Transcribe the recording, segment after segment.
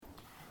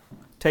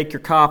take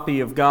your copy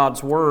of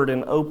God's Word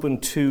and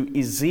open to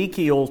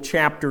Ezekiel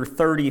chapter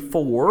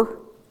 34.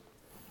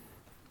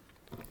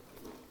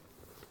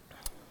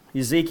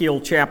 Ezekiel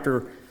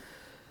chapter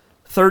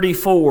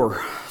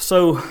 34.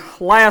 So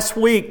last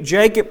week,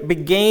 Jacob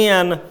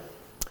began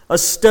a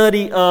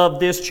study of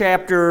this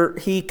chapter.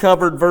 He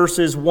covered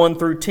verses 1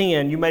 through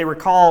 10. You may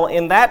recall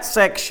in that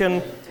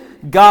section,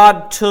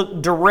 God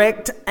took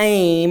direct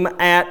aim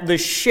at the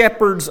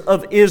shepherds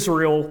of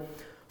Israel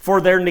for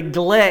their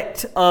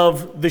neglect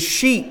of the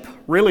sheep,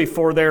 really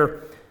for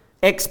their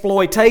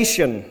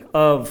exploitation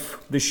of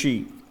the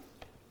sheep.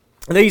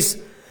 These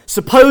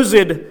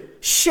supposed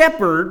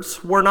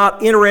shepherds were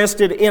not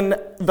interested in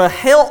the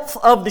health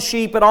of the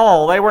sheep at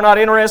all. They were not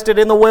interested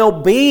in the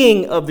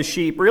well-being of the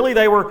sheep. Really,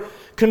 they were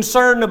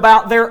concerned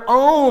about their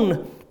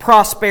own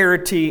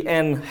prosperity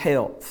and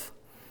health.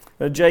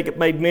 Jacob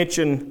made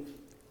mention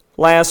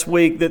last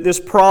week that this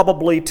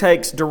probably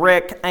takes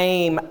direct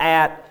aim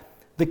at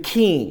the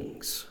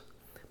kings.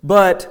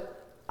 But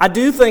I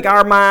do think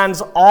our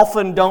minds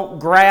often don't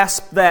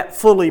grasp that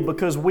fully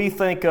because we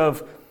think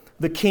of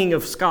the King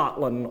of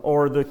Scotland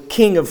or the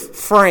King of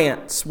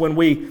France when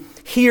we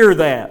hear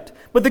that.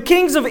 But the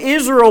kings of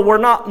Israel were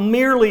not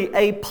merely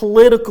a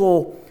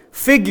political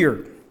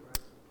figure.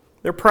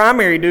 Their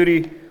primary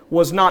duty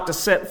was not to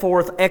set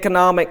forth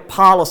economic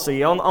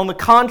policy. On the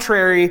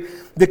contrary,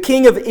 the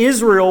king of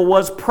Israel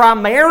was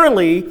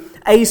primarily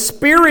a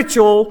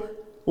spiritual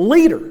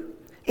leader,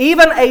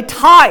 even a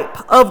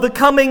type of the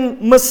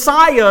coming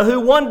Messiah who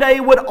one day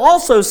would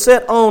also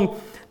sit on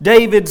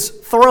David's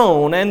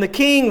throne. And the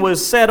king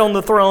was set on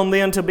the throne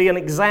then to be an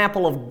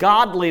example of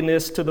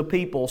godliness to the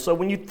people. So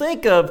when you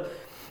think of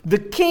the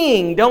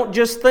king, don't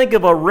just think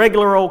of a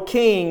regular old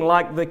king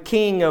like the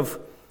king of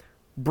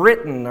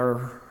Britain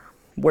or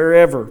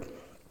wherever.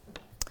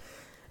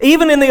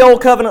 Even in the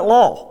Old Covenant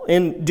law,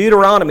 in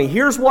Deuteronomy,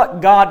 here's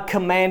what God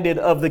commanded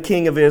of the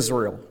king of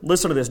Israel.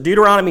 Listen to this,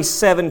 Deuteronomy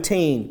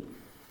 17.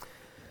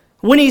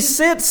 When he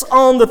sits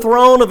on the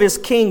throne of his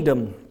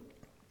kingdom,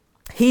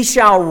 he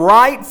shall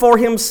write for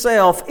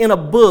himself in a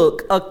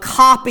book a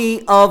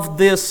copy of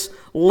this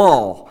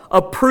law,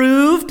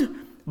 approved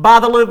by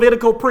the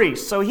Levitical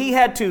priests. So he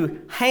had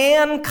to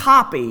hand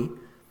copy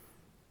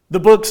the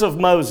books of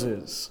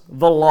Moses,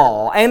 the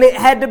law. And it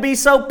had to be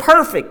so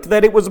perfect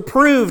that it was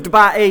approved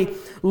by a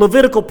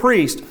Levitical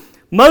priest.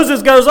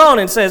 Moses goes on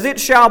and says, "It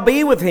shall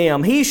be with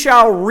him. He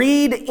shall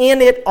read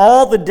in it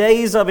all the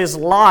days of his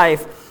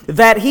life,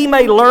 that he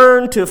may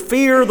learn to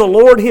fear the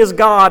Lord his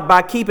God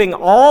by keeping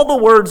all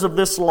the words of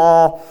this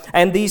law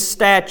and these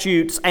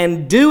statutes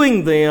and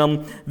doing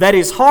them, that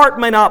his heart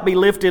may not be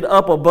lifted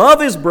up above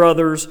his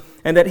brothers,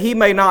 and that he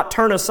may not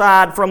turn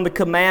aside from the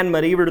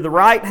commandment either to the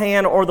right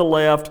hand or the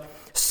left,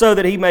 so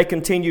that he may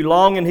continue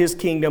long in his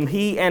kingdom,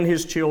 he and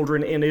his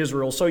children in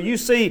Israel." So you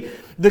see,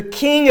 the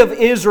king of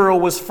Israel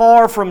was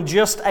far from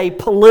just a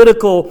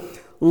political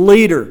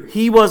leader.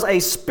 He was a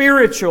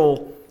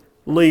spiritual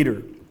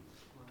leader.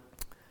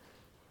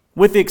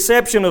 With the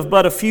exception of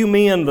but a few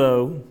men,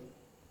 though,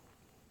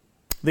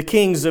 the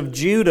kings of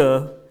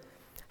Judah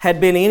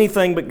had been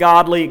anything but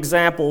godly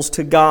examples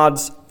to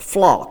God's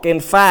flock.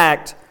 In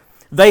fact,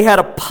 they had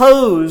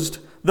opposed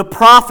the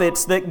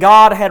prophets that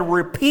God had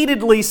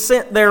repeatedly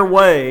sent their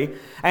way,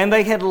 and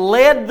they had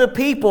led the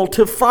people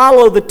to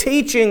follow the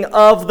teaching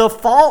of the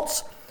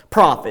false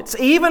prophets,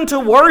 even to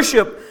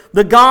worship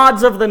the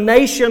gods of the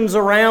nations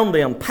around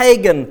them,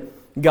 pagan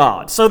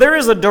gods. So there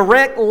is a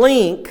direct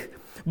link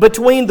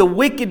between the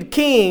wicked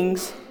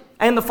kings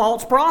and the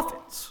false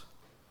prophets.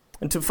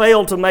 And to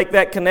fail to make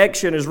that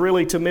connection is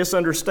really to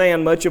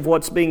misunderstand much of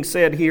what's being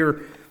said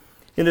here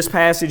in this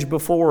passage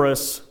before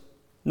us,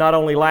 not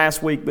only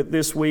last week, but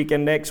this week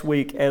and next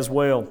week as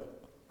well.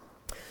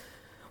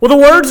 Well,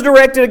 the words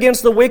directed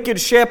against the wicked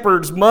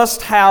shepherds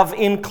must have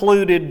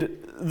included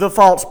the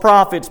false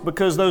prophets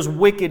because those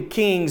wicked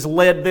kings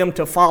led them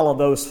to follow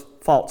those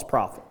false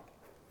prophets.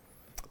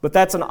 But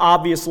that's an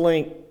obvious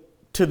link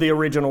to the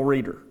original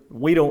reader.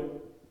 We don't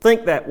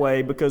think that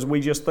way because we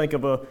just think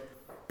of a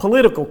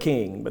political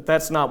king, but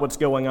that's not what's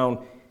going on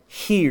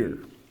here.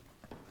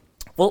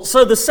 Well,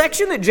 so the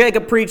section that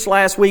Jacob preached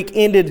last week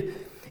ended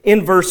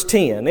in verse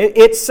 10.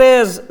 It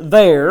says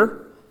there,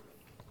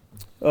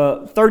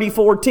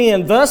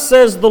 34:10, "Thus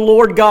says the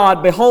Lord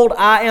God, Behold,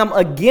 I am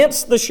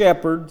against the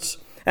shepherds,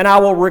 and I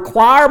will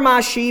require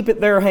my sheep at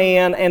their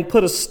hand, and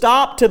put a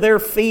stop to their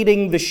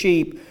feeding the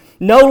sheep.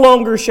 No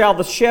longer shall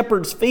the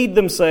shepherds feed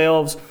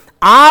themselves.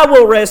 I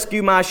will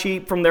rescue my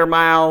sheep from their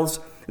mouths,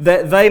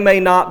 that they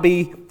may not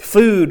be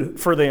food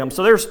for them."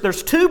 So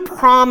there's two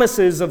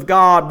promises of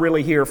God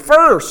really here.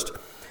 First,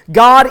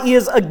 God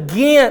is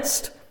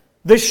against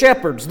the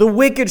shepherds, the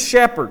wicked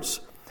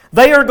shepherds.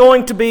 They are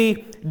going to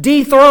be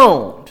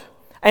dethroned,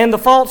 and the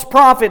false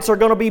prophets are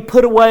going to be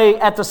put away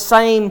at the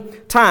same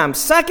time.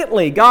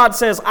 Secondly, God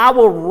says, "I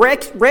will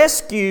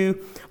rescue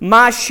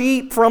my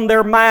sheep from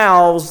their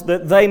mouths,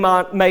 that they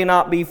may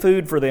not be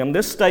food for them."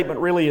 This statement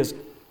really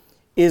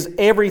is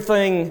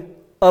everything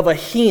of a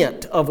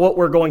hint of what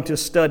we're going to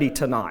study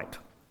tonight.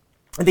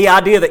 The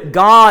idea that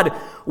God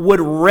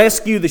would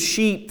rescue the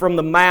sheep from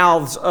the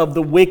mouths of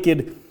the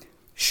wicked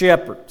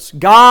shepherds.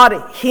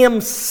 God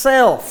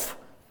Himself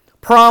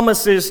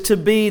promises to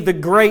be the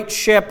great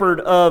shepherd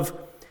of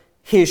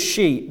His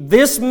sheep.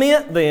 This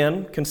meant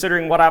then,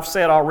 considering what I've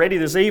said already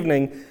this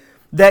evening,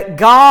 that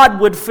God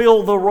would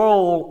fill the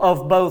role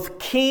of both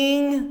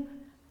king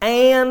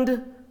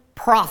and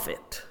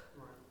prophet.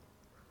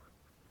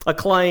 A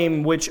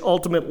claim which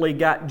ultimately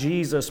got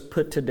Jesus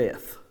put to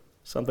death.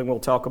 Something we'll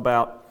talk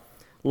about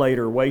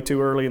later, way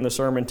too early in the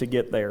sermon to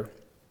get there.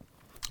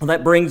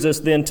 That brings us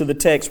then to the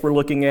text we're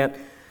looking at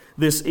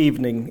this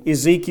evening,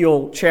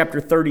 Ezekiel chapter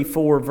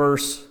 34,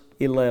 verse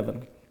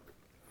 11.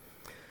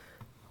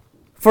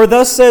 For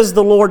thus says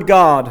the Lord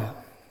God,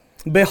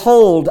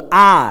 Behold,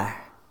 I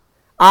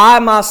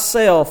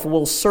myself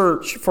will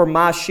search for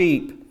my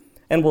sheep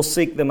and will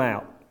seek them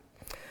out.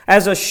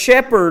 As a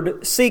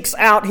shepherd seeks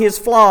out his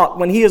flock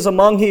when he is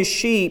among his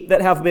sheep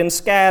that have been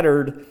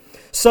scattered,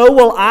 so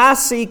will I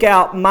seek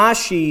out my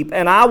sheep,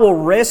 and I will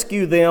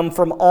rescue them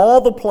from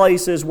all the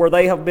places where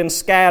they have been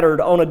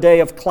scattered on a day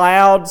of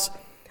clouds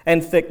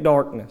and thick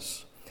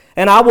darkness.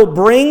 And I will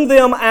bring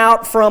them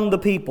out from the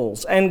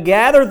peoples, and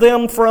gather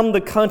them from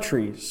the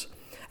countries,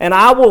 and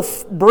I will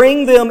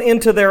bring them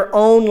into their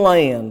own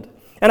land.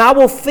 And I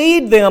will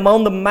feed them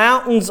on the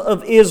mountains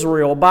of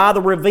Israel, by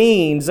the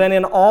ravines, and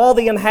in all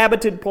the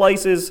inhabited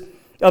places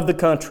of the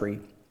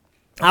country.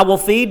 I will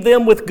feed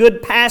them with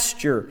good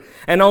pasture,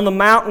 and on the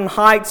mountain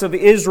heights of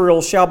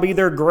Israel shall be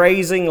their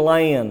grazing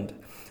land.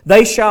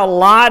 They shall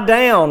lie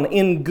down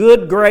in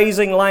good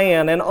grazing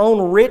land, and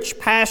on rich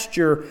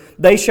pasture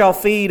they shall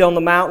feed on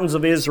the mountains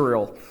of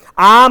Israel.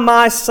 I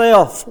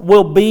myself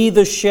will be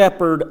the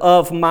shepherd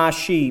of my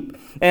sheep,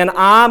 and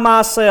I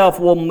myself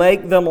will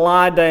make them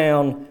lie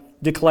down,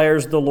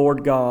 declares the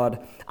Lord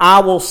God.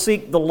 I will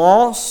seek the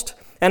lost,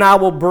 and I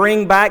will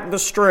bring back the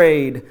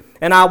strayed,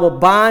 and I will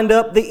bind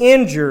up the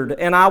injured,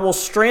 and I will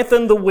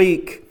strengthen the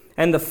weak,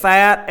 and the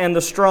fat and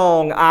the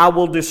strong I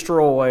will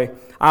destroy.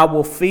 I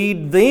will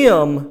feed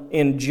them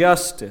in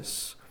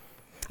justice.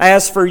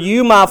 As for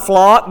you, my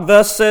flock,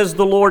 thus says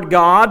the Lord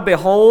God,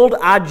 Behold,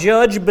 I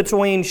judge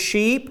between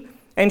sheep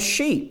and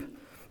sheep,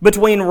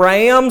 between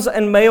rams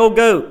and male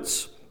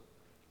goats.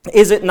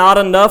 Is it not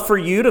enough for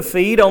you to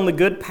feed on the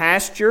good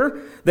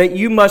pasture, that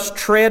you must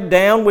tread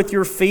down with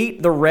your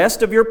feet the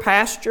rest of your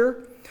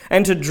pasture?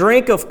 And to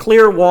drink of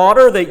clear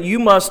water, that you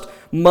must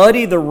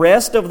muddy the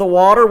rest of the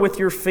water with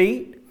your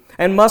feet?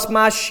 And must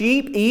my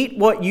sheep eat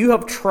what you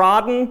have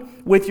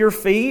trodden with your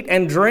feet,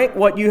 and drink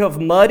what you have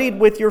muddied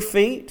with your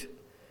feet?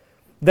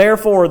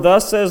 Therefore,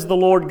 thus says the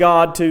Lord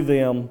God to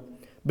them,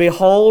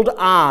 Behold,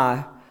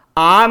 I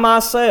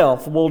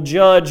myself will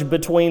judge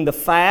between the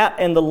fat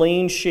and the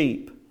lean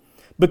sheep.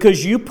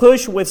 Because you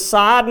push with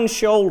side and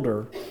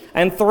shoulder,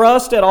 and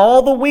thrust at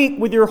all the weak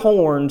with your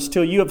horns,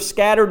 till you have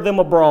scattered them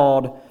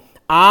abroad,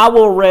 I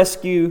will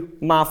rescue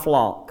my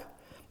flock.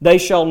 They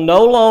shall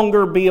no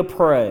longer be a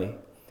prey,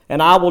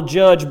 and I will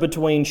judge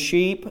between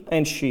sheep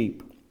and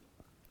sheep.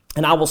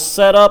 And I will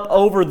set up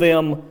over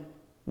them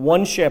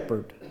one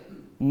shepherd,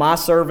 my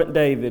servant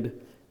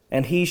David,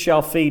 and he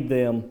shall feed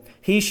them.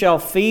 He shall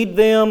feed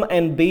them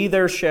and be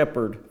their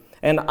shepherd.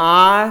 And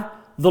I,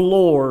 the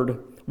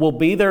Lord, will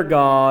be their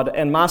God,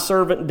 and my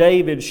servant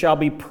David shall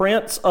be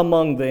prince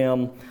among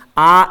them.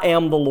 I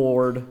am the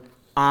Lord,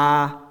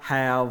 I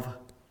have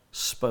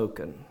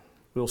spoken.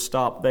 We'll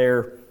stop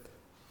there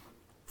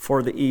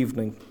for the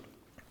evening.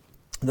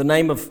 The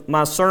name of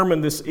my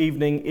sermon this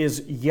evening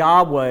is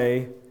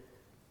Yahweh,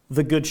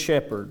 the Good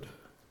Shepherd.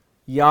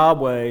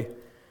 Yahweh,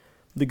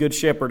 the Good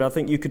Shepherd. I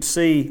think you could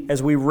see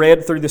as we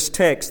read through this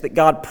text that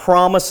God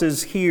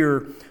promises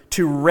here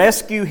to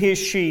rescue His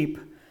sheep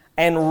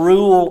and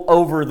rule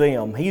over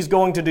them. He's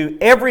going to do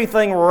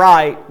everything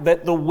right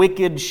that the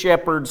wicked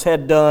shepherds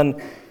had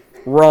done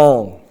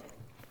wrong.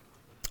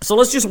 So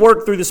let's just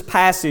work through this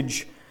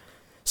passage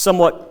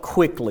somewhat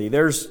quickly.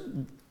 There's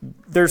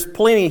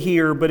plenty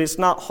here, but it's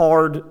not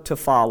hard to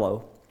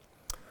follow.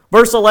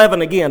 Verse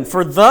 11 again,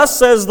 For thus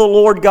says the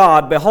Lord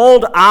God,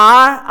 Behold,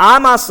 I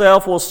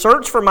myself will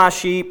search for my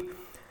sheep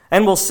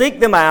and will seek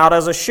them out,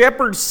 as a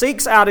shepherd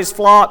seeks out his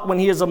flock when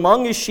he is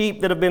among his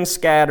sheep that have been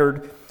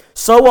scattered.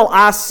 So will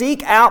I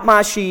seek out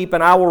my sheep,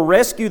 and I will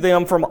rescue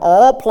them from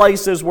all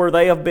places where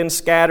they have been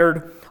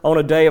scattered on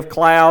a day of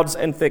clouds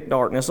and thick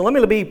darkness. So let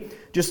me be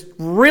just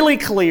really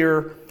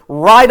clear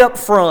right up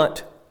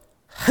front.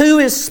 Who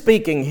is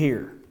speaking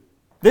here?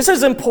 This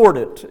is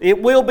important.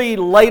 It will be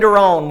later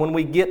on when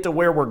we get to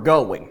where we're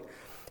going.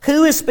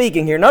 Who is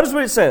speaking here? Notice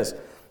what it says.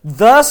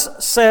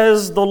 Thus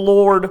says the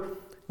Lord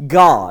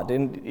God.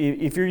 And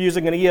if you're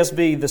using an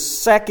ESV, the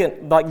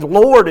second, like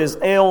Lord is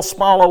L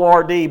small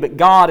o-R-D, but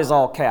God is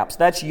all caps.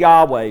 That's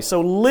Yahweh.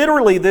 So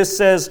literally this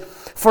says,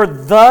 For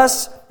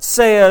thus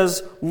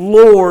says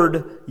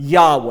Lord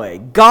Yahweh.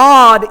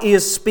 God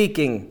is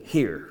speaking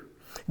here.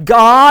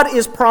 God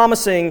is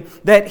promising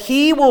that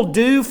He will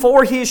do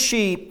for His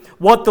sheep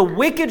what the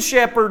wicked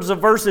shepherds of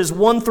verses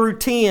 1 through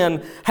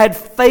 10 had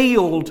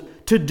failed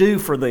to do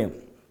for them.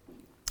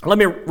 Let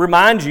me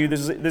remind you,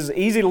 this is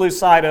easy to lose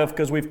sight of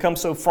because we've come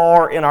so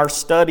far in our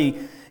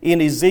study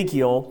in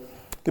Ezekiel,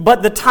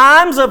 but the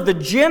times of the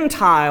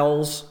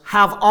Gentiles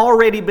have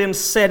already been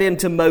set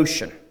into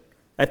motion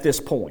at this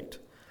point.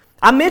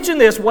 I mentioned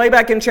this way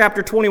back in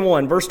chapter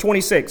 21, verse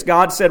 26.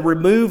 God said,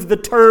 remove the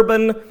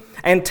turban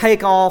and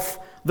take off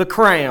the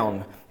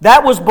crown.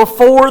 That was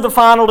before the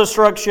final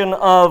destruction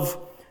of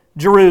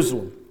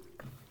Jerusalem.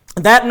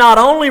 That not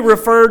only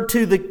referred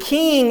to the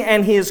king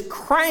and his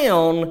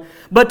crown,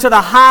 but to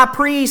the high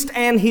priest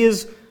and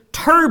his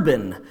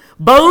turban.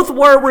 Both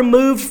were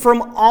removed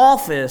from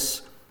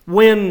office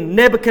when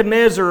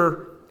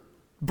Nebuchadnezzar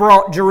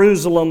brought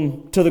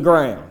Jerusalem to the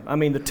ground. I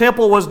mean, the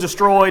temple was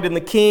destroyed and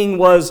the king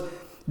was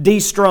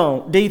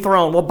dethroned.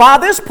 Well, by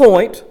this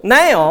point,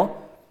 now,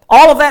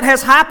 all of that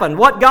has happened.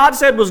 What God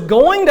said was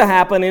going to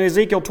happen in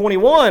Ezekiel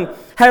 21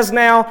 has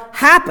now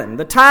happened.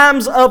 The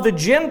times of the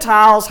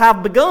Gentiles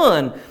have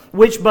begun,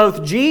 which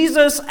both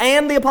Jesus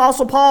and the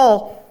Apostle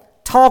Paul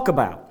talk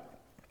about.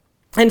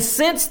 And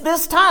since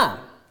this time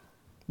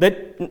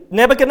that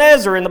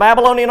Nebuchadnezzar and the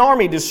Babylonian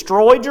army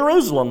destroyed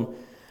Jerusalem,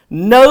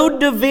 no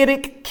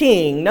Davidic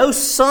king, no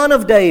son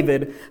of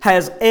David,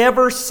 has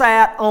ever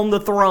sat on the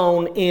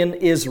throne in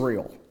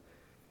Israel.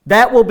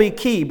 That will be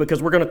key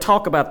because we're going to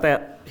talk about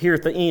that here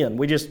at the end.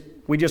 We just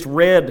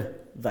read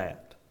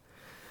that.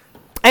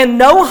 And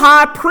no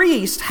high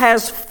priest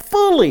has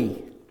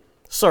fully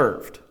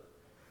served.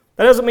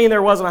 That doesn't mean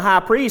there wasn't a high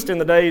priest in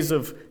the days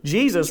of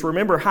Jesus.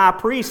 Remember, high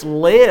priests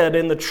led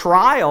in the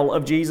trial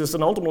of Jesus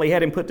and ultimately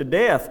had him put to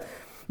death.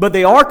 But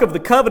the Ark of the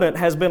Covenant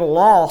has been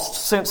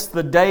lost since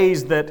the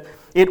days that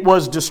it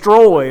was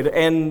destroyed,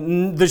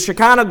 and the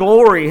Shekinah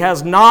glory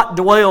has not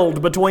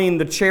dwelled between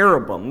the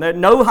cherubim. That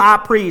no high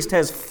priest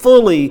has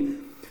fully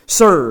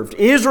served.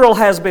 Israel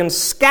has been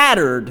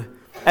scattered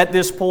at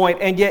this point,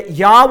 and yet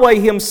Yahweh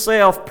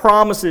himself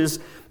promises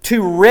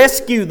to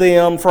rescue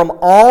them from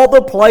all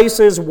the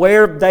places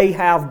where they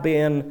have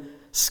been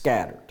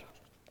scattered.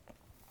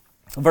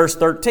 Verse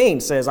 13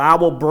 says, I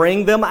will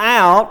bring them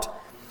out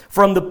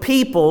from the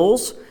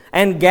peoples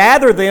and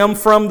gather them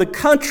from the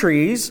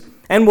countries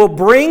and will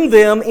bring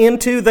them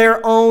into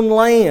their own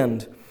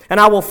land. And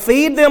I will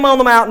feed them on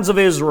the mountains of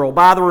Israel,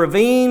 by the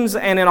ravines,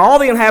 and in all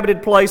the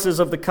inhabited places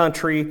of the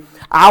country.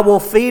 I will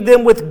feed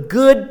them with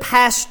good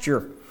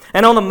pasture.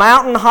 And on the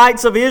mountain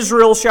heights of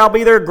Israel shall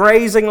be their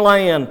grazing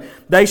land.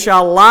 They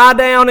shall lie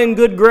down in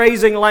good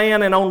grazing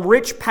land, and on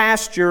rich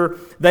pasture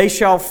they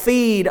shall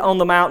feed on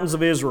the mountains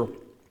of Israel.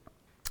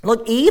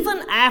 Look,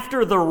 even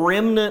after the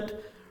remnant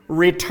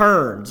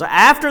returns,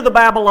 after the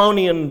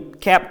Babylonian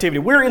captivity,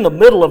 we're in the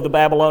middle of the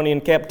Babylonian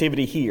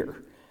captivity here.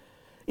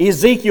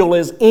 Ezekiel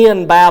is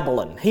in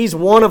Babylon. He's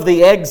one of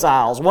the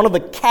exiles, one of the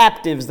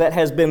captives that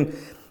has been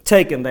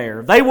taken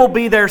there. They will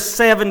be there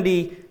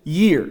 70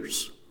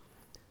 years.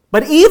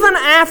 But even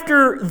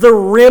after the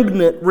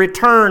remnant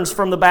returns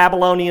from the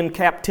Babylonian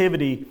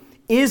captivity,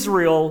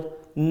 Israel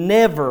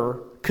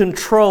never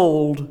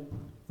controlled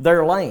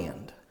their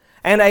land.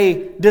 And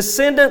a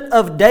descendant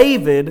of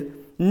David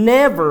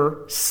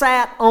never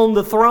sat on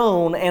the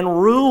throne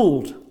and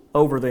ruled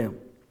over them.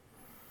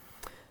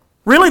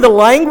 Really, the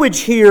language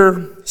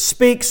here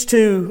speaks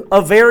to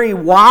a very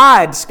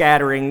wide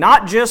scattering,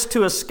 not just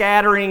to a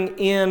scattering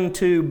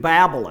into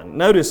Babylon.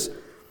 Notice,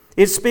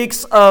 it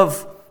speaks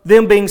of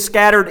them being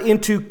scattered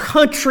into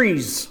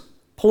countries,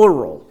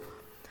 plural,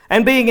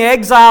 and being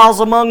exiles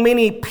among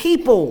many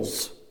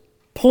peoples,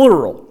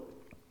 plural.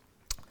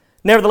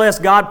 Nevertheless,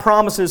 God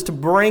promises to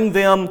bring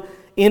them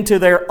into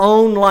their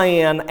own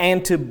land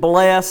and to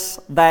bless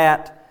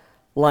that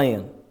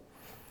land.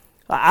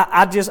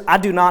 I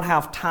do not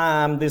have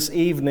time this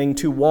evening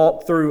to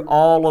walk through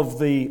all of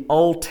the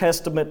Old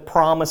Testament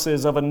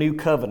promises of a new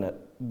covenant.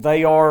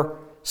 They are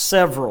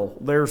several.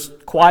 There's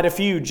quite a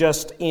few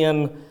just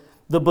in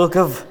the book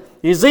of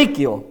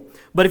Ezekiel.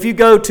 But if you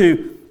go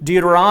to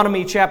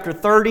Deuteronomy chapter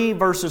 30,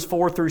 verses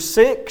 4 through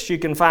 6, you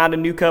can find a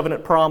new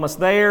covenant promise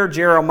there.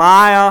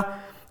 Jeremiah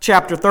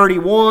chapter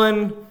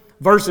 31,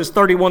 verses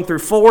 31 through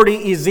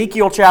 40.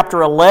 Ezekiel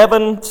chapter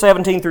 11,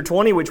 17 through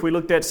 20, which we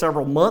looked at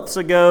several months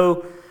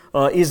ago.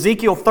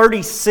 Ezekiel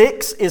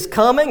 36 is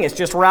coming. It's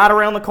just right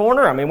around the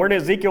corner. I mean, we're in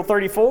Ezekiel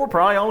 34.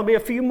 Probably only be a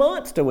few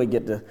months till we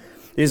get to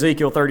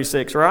Ezekiel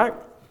 36, right?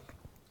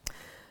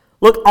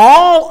 Look,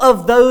 all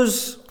of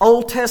those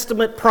Old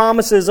Testament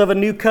promises of a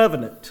new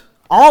covenant,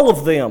 all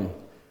of them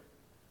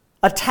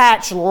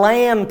attach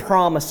land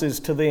promises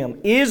to them.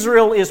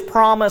 Israel is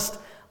promised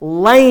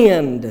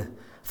land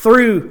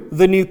through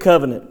the new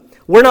covenant.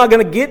 We're not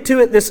going to get to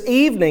it this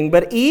evening,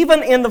 but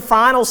even in the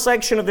final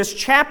section of this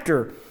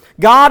chapter,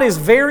 God is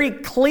very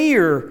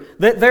clear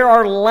that there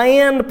are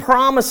land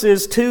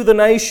promises to the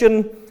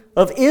nation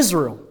of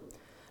Israel.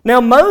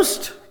 Now,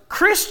 most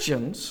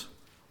Christians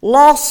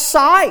lost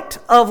sight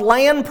of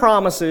land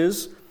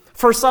promises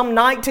for some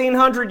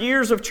 1900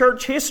 years of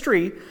church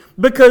history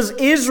because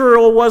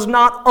Israel was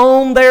not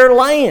on their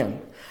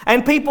land.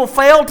 And people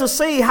failed to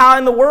see how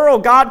in the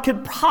world God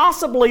could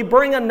possibly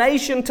bring a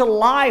nation to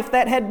life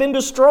that had been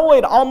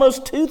destroyed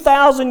almost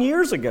 2,000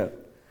 years ago.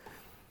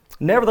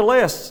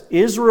 Nevertheless,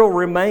 Israel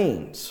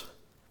remains,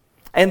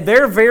 and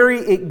their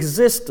very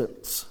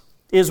existence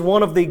is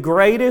one of the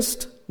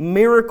greatest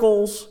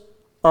miracles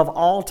of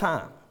all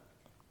time,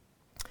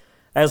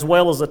 as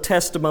well as a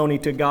testimony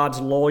to God's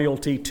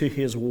loyalty to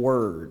His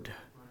Word.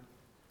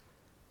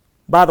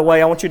 By the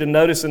way, I want you to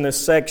notice in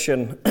this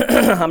section,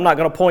 I'm not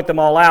going to point them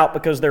all out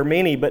because there are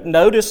many, but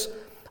notice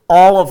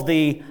all of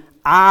the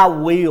I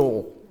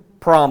will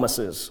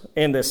promises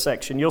in this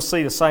section. You'll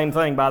see the same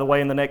thing, by the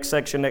way, in the next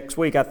section next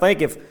week. I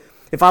think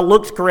if I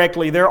looked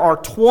correctly, there are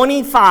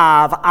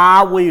 25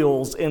 I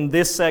wills in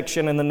this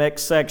section and the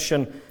next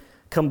section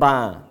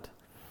combined.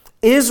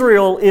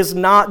 Israel is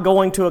not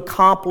going to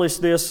accomplish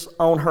this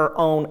on her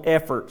own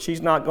effort. She's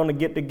not going to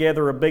get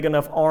together a big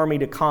enough army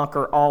to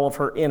conquer all of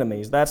her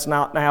enemies. That's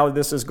not how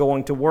this is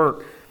going to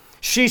work.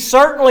 She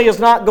certainly is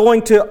not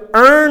going to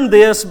earn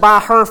this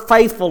by her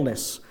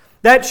faithfulness.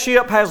 That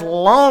ship has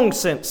long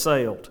since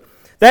sailed.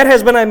 That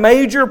has been a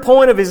major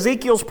point of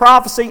Ezekiel's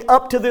prophecy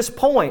up to this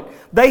point.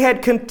 They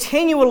had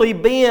continually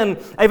been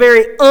a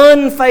very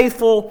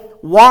unfaithful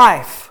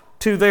wife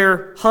to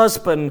their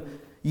husband,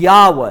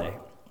 Yahweh.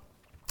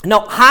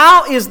 Now,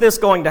 how is this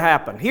going to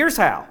happen? Here's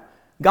how.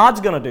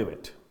 God's going to do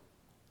it.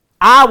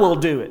 I will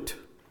do it,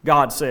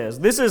 God says.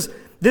 This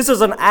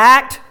is an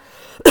act,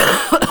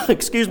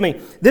 excuse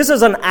me, this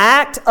is an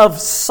act of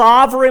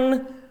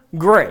sovereign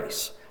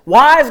grace.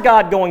 Why is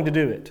God going to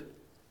do it?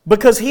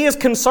 Because He is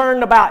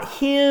concerned about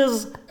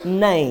His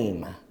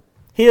name,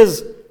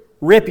 His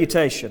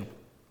reputation,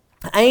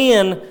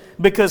 and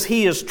because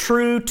He is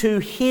true to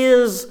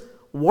His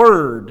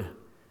word,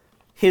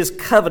 His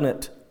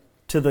covenant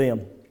to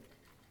them.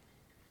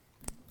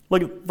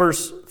 Look at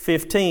verse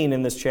 15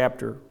 in this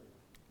chapter.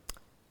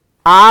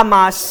 I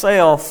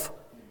myself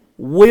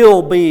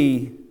will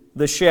be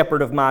the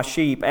shepherd of my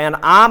sheep, and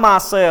I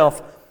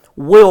myself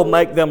will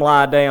make them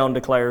lie down,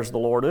 declares the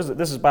Lord.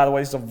 This is, by the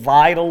way, this is a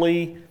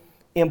vitally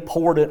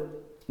important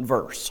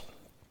verse.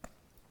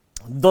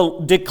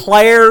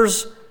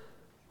 Declares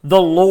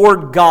the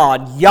Lord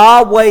God.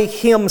 Yahweh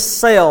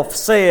Himself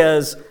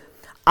says,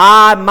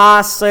 I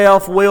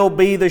myself will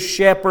be the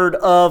shepherd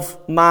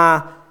of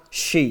my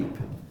sheep.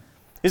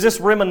 Is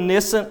this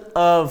reminiscent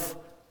of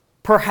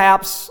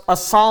perhaps a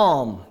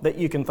psalm that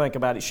you can think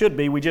about? It should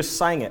be. We just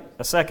sang it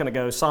a second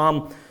ago.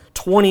 Psalm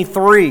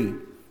 23.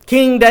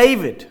 King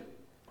David,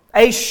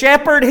 a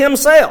shepherd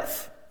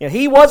himself.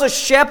 He was a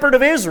shepherd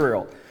of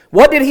Israel.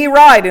 What did he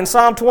write in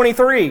Psalm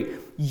 23?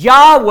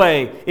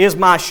 Yahweh is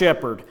my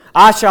shepherd.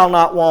 I shall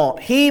not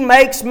want. He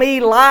makes me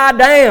lie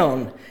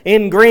down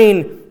in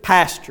green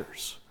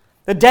pastures.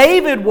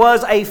 David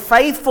was a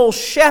faithful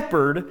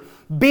shepherd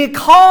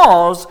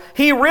because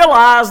he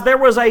realized there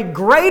was a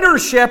greater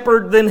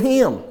shepherd than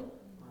him,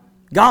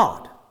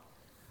 God.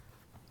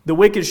 The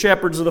wicked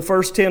shepherds of the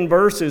first 10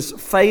 verses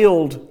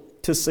failed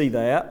to see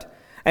that,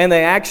 and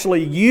they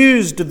actually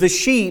used the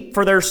sheep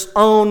for their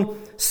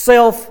own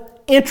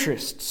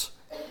self-interests.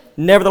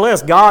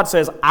 Nevertheless, God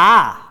says,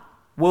 I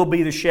will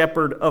be the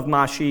shepherd of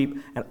my sheep,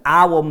 and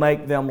I will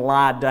make them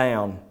lie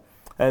down,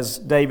 as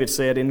David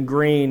said, in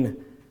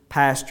green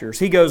pastures.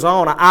 He goes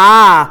on,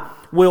 I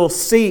will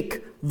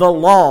seek the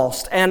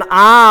lost, and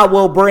I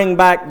will bring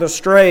back the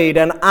strayed,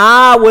 and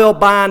I will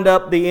bind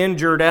up the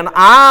injured, and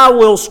I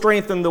will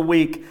strengthen the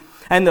weak,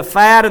 and the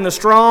fat and the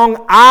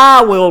strong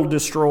I will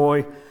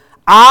destroy.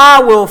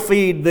 I will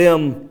feed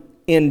them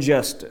in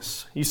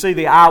justice. You see,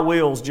 the I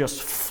wills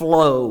just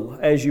flow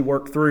as you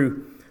work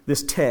through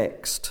this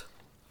text.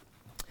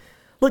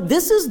 Look,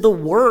 this is the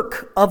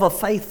work of a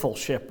faithful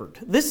shepherd.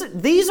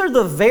 These are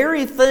the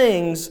very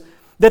things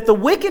that the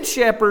wicked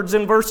shepherds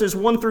in verses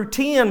 1 through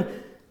 10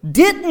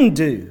 didn't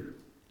do.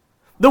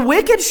 The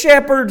wicked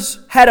shepherds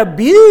had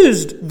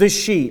abused the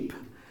sheep.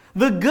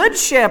 The good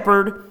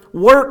shepherd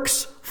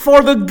works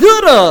for the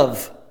good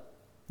of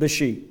the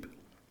sheep.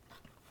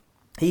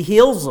 He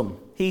heals them.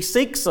 He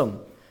seeks them.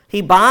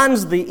 He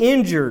binds the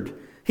injured.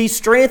 He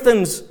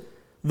strengthens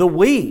the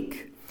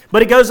weak.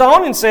 But he goes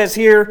on and says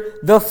here,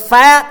 the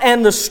fat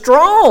and the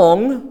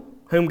strong,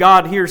 whom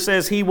God here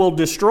says He will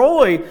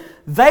destroy,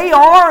 they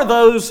are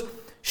those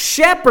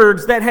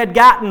shepherds that had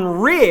gotten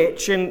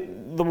rich,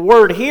 and the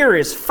word here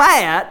is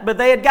fat, but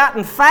they had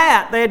gotten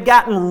fat, they had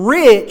gotten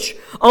rich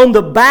on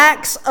the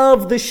backs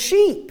of the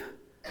sheep.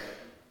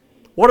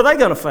 What are they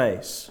going to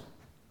face?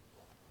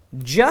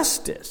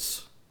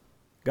 Justice.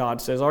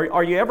 God says,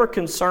 are you ever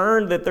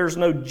concerned that there's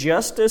no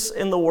justice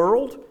in the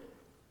world?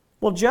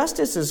 Well,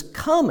 justice is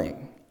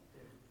coming.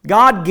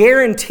 God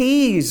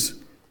guarantees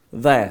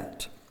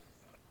that.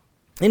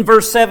 In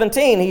verse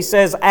 17, He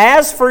says,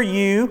 as for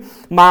you,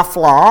 my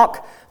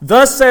flock,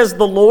 thus says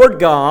the Lord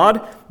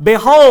God,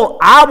 behold,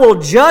 I will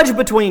judge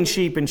between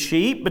sheep and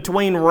sheep,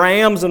 between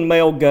rams and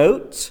male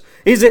goats.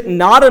 Is it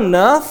not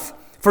enough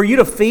for you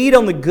to feed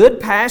on the good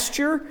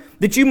pasture,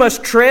 that you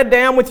must tread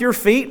down with your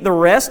feet the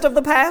rest of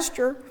the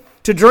pasture?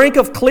 To drink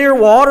of clear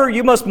water,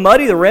 you must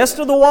muddy the rest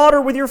of the water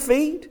with your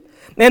feet?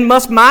 And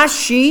must my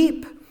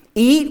sheep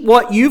eat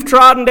what you've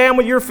trodden down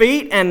with your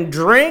feet, and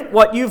drink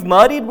what you've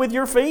muddied with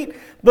your feet?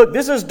 Look,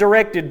 this is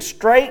directed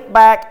straight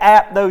back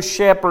at those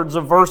shepherds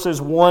of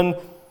verses 1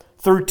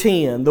 through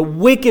 10, the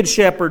wicked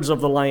shepherds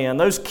of the land,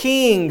 those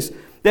kings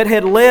that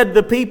had led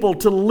the people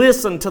to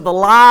listen to the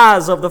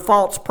lies of the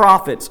false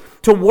prophets,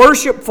 to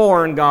worship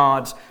foreign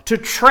gods, to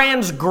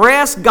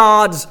transgress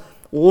God's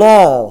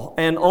law,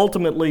 and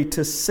ultimately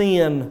to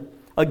sin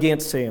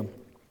against Him.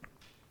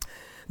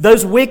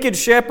 Those wicked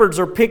shepherds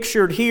are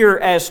pictured here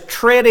as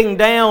treading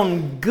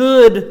down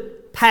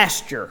good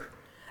pasture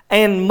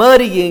and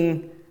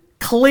muddying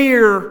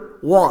clear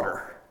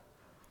water.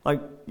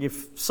 Like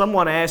if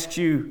someone asks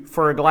you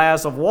for a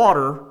glass of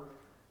water,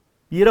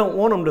 you don't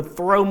want them to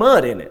throw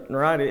mud in it,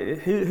 right?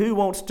 Who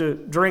wants to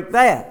drink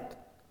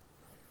that?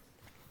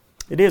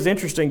 It is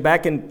interesting,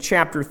 back in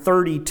chapter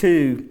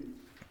 32,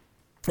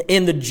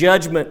 in the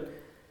judgment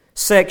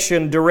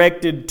section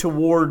directed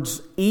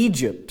towards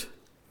Egypt,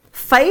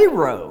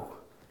 Pharaoh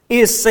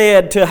is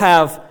said to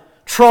have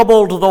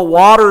troubled the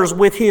waters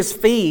with his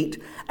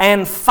feet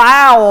and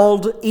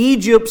fouled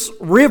Egypt's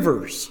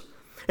rivers.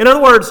 In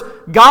other words,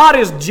 God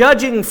is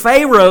judging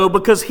Pharaoh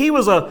because he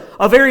was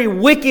a very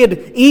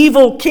wicked,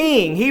 evil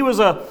king. He was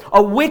a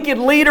wicked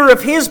leader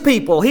of his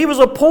people. He was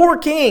a poor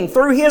king.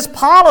 Through his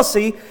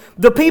policy,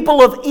 the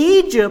people of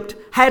Egypt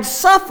had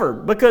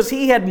suffered because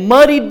he had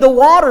muddied the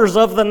waters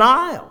of the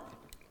Nile.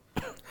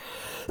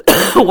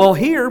 Well,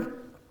 here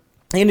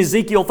in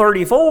Ezekiel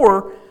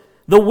 34,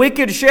 the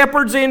wicked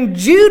shepherds in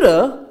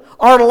Judah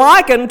are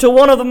likened to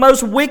one of the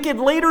most wicked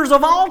leaders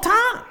of all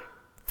time,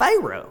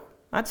 Pharaoh.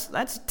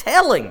 That's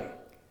telling.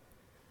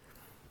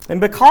 And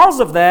because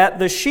of that,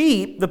 the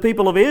sheep, the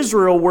people of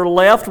Israel, were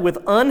left with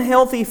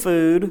unhealthy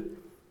food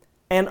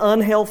and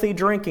unhealthy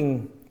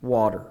drinking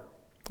water.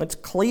 It's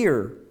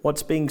clear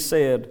what's being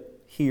said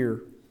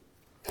here.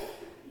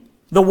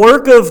 The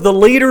work of the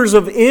leaders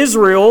of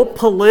Israel,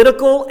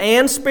 political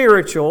and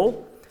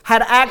spiritual,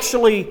 had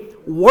actually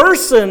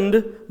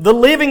worsened the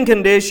living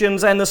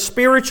conditions and the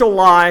spiritual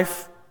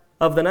life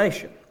of the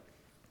nation,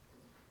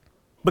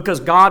 because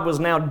God was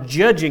now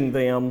judging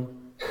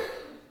them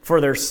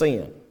for their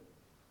sin.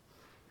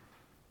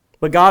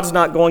 But God's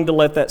not going to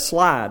let that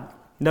slide.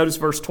 Notice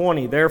verse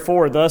 20.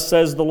 Therefore, thus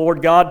says the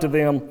Lord God to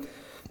them,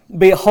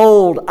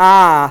 Behold,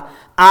 I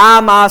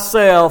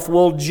myself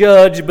will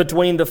judge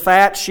between the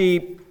fat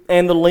sheep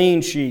and the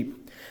lean sheep.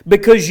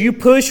 Because you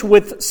push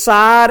with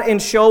side and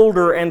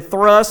shoulder and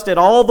thrust at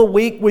all the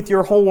weak with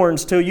your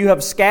horns till you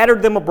have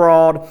scattered them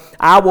abroad,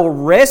 I will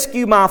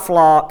rescue my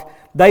flock.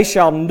 They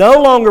shall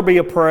no longer be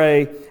a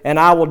prey, and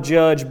I will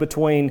judge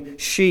between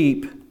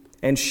sheep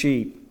and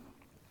sheep.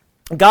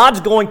 God's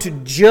going to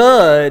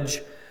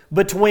judge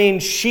between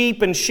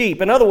sheep and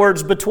sheep. In other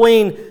words,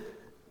 between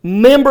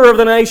member of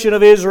the nation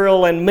of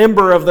Israel and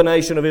member of the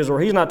nation of Israel.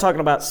 He's not talking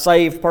about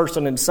saved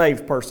person and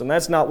saved person.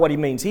 That's not what he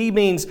means. He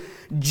means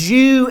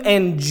Jew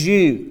and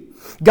Jew.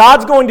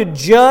 God's going to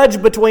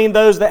judge between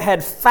those that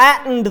had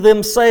fattened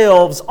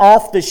themselves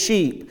off the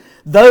sheep.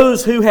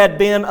 Those who had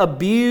been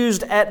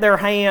abused at their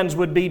hands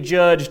would be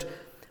judged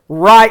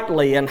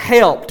rightly and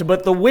helped,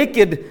 but the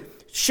wicked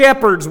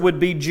shepherds would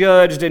be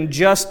judged and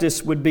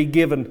justice would be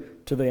given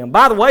to them.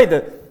 By the way,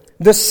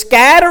 the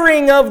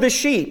scattering of the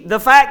sheep, the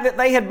fact that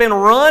they had been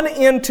run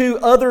into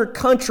other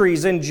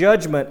countries in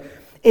judgment,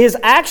 is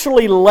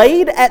actually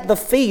laid at the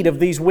feet of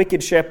these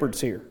wicked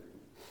shepherds here.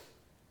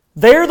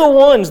 They're the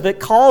ones that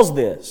caused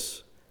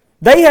this.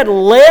 They had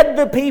led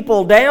the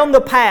people down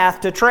the path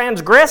to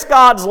transgress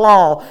God's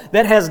law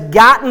that has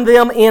gotten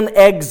them in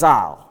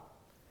exile.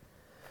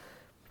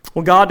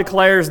 Well, God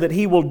declares that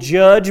He will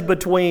judge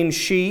between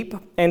sheep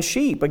and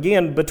sheep.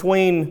 Again,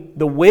 between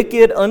the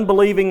wicked,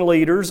 unbelieving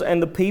leaders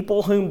and the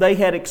people whom they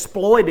had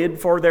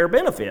exploited for their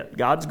benefit.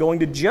 God's going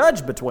to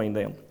judge between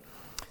them.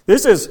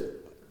 This is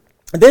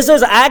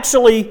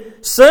actually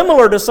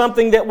similar to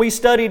something that we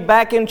studied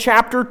back in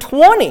chapter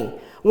 20,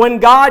 when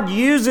God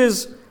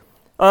uses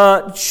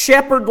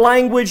shepherd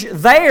language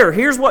there.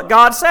 Here's what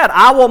God said.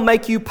 I will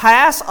make you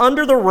pass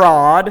under the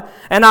rod,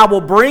 and I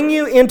will bring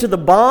you into the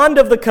bond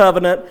of the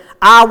covenant.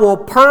 I will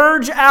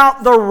purge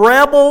out the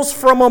rebels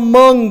from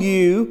among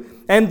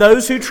you and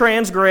those who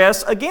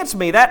transgress against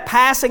me. That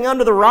passing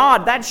under the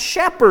rod, that's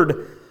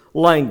shepherd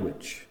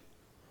language.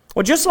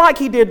 Well, just like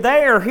He did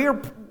there,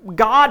 here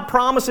God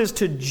promises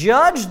to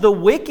judge the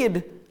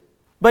wicked,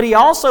 but He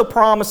also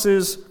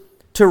promises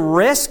to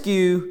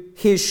rescue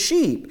His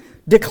sheep,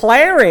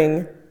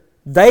 declaring,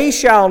 they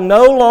shall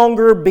no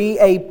longer be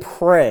a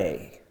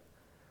prey.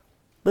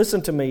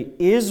 Listen to me.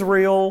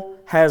 Israel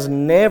has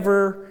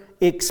never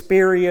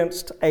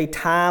experienced a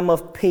time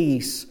of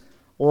peace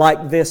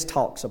like this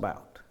talks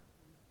about.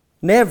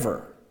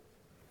 Never.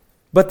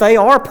 But they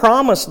are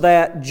promised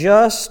that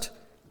just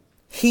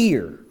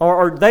here.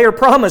 Or they are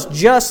promised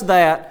just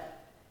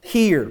that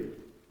here.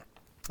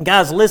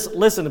 Guys,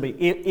 listen to me.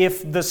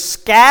 If the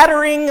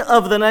scattering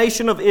of the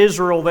nation of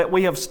Israel that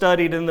we have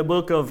studied in the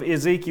book of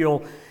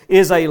Ezekiel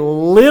is a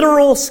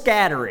literal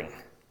scattering,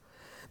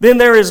 then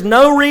there is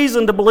no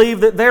reason to believe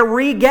that their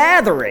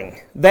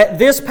regathering that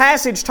this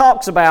passage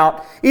talks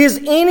about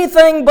is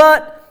anything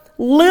but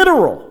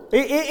literal.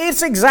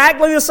 It's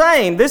exactly the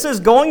same. This is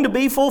going to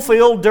be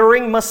fulfilled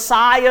during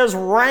Messiah's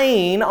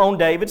reign on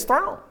David's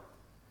throne.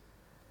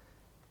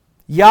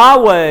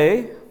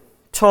 Yahweh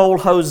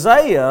told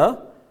Hosea,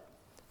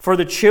 "For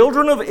the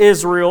children of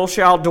Israel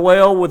shall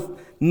dwell with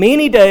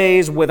many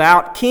days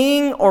without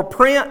king or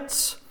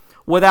prince,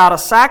 without a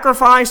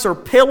sacrifice or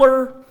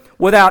pillar,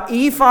 without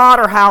ephod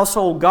or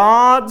household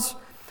gods.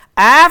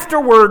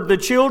 Afterward the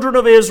children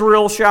of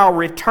Israel shall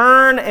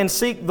return and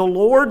seek the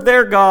Lord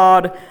their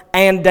God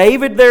and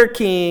David their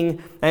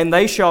king, and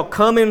they shall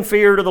come in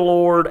fear to the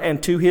Lord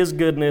and to His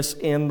goodness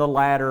in the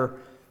latter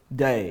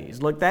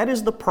days." Look, that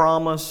is the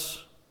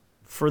promise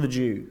for the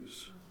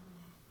Jews.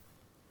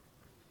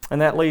 And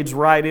that leads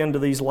right into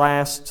these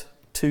last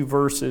two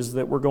verses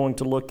that we're going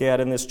to look at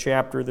in this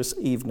chapter this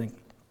evening.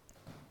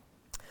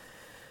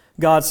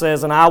 God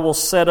says, "And I will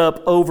set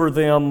up over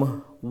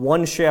them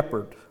one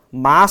shepherd,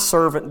 my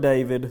servant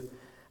David,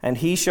 and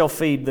he shall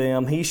feed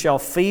them. He shall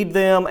feed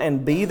them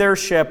and be their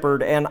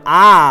shepherd, and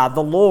I,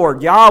 the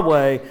Lord,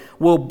 Yahweh,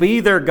 will be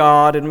their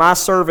God, and my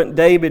servant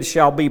David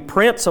shall be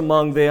prince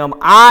among them.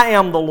 I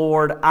am the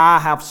Lord, I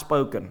have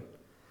spoken."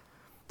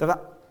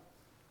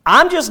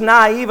 I'm just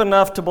naive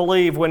enough to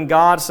believe when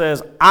God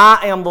says, "I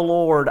am the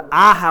Lord,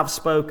 I have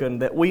spoken,"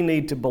 that we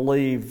need to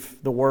believe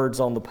the words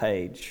on the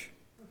page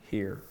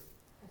here.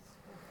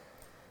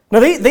 Now,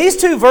 these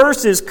two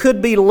verses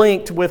could be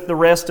linked with the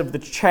rest of the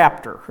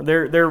chapter.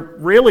 They're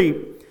really,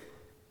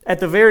 at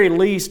the very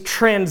least,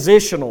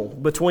 transitional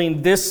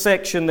between this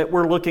section that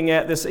we're looking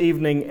at this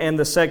evening and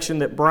the section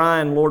that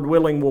Brian, Lord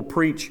willing, will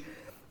preach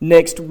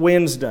next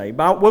Wednesday.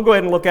 But we'll go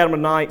ahead and look at them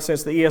tonight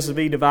since the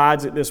ESV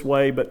divides it this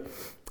way. But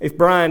if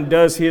Brian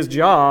does his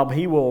job,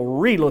 he will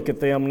relook at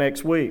them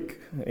next week.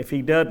 If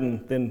he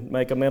doesn't, then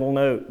make a mental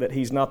note that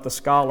he's not the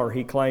scholar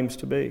he claims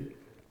to be.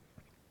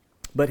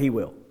 But he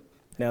will,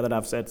 now that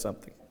I've said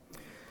something.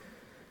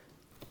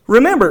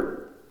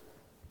 Remember,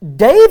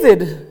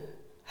 David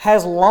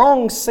has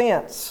long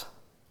since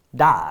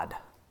died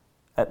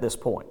at this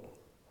point.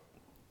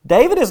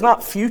 David is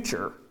not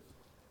future.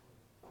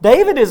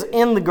 David is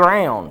in the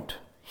ground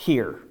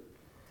here.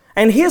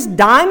 And his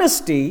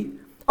dynasty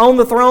on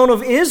the throne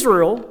of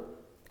Israel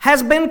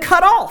has been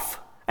cut off,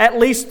 at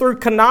least through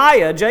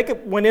Coniah.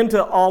 Jacob went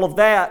into all of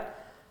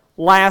that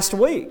last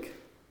week.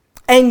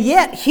 And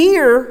yet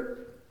here,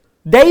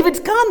 David's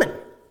coming.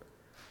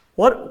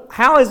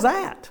 How is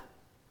that?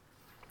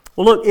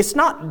 Well, look, it's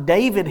not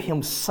David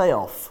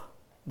himself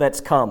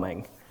that's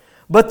coming,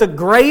 but the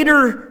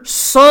greater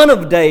son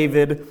of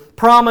David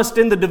promised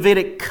in the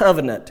Davidic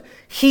covenant.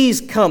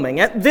 He's coming.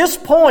 At this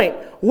point,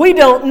 we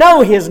don't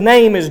know his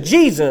name is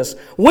Jesus.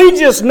 We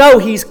just know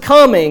he's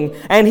coming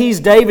and he's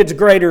David's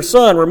greater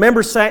son.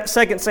 Remember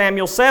 2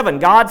 Samuel 7.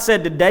 God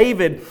said to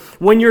David,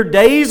 "When your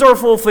days are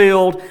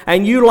fulfilled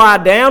and you lie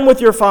down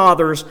with your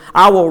fathers,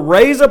 I will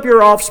raise up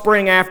your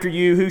offspring after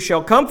you who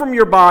shall come from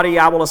your body.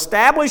 I will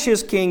establish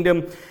his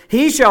kingdom.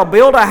 He shall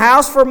build a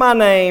house for my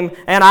name,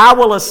 and I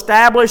will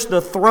establish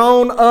the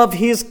throne of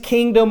his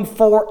kingdom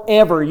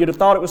forever." You'd have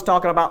thought it was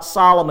talking about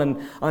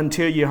Solomon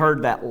until you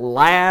heard that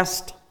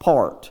last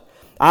part.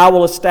 I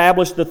will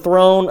establish the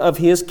throne of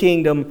his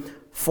kingdom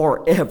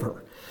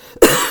forever.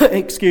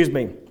 Excuse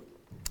me.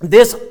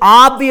 This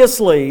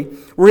obviously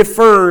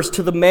refers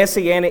to the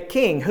Messianic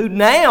King, who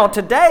now,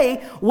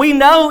 today, we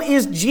know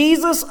is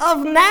Jesus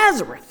of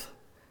Nazareth.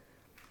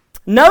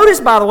 Notice,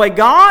 by the way,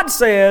 God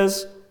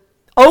says,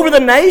 over the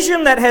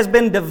nation that has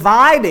been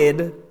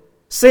divided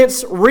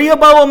since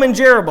Rehoboam and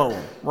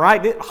Jeroboam,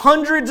 right?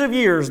 Hundreds of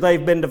years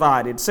they've been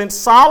divided. Since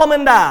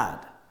Solomon died,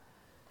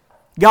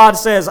 God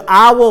says,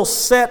 "I will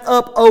set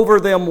up over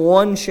them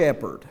one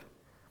shepherd."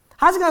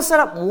 How's he going to set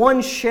up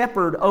one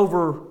shepherd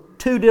over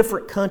two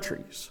different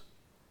countries?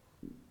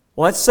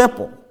 Well, it's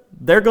simple.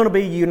 They're going to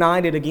be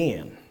united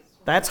again.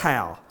 That's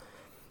how.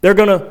 They're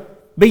going to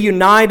be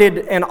united,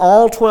 and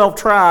all 12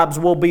 tribes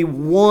will be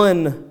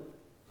one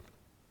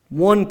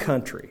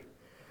country.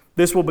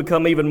 This will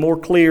become even more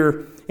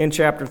clear in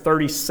chapter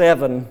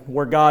 37,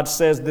 where God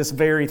says this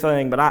very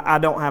thing, but I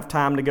don't have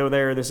time to go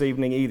there this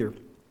evening either.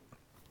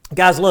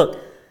 Guys, look,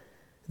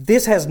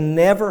 this has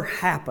never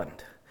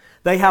happened.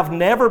 They have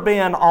never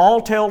been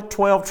all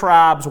 12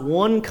 tribes,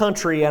 one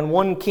country, and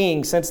one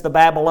king since the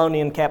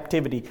Babylonian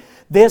captivity.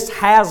 This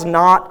has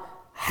not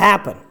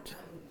happened.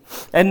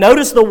 And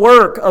notice the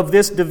work of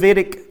this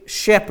Davidic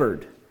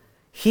shepherd.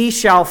 He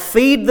shall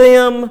feed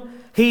them,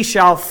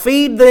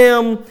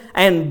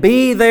 and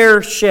be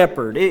their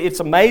shepherd. It's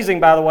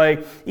amazing, by the way,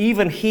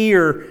 even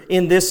here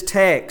in this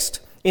text,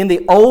 in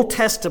the Old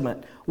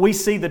Testament, we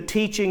see the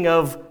teaching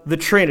of the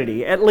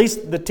Trinity, at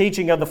least the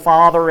teaching of the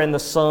Father and the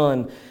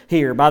Son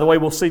here. By the way,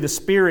 we'll see the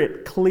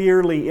Spirit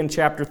clearly in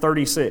chapter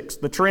 36.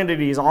 The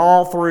Trinity is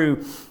all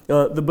through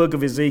the book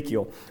of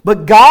Ezekiel.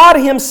 But God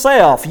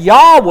himself,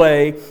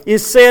 Yahweh,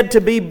 is said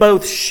to be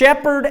both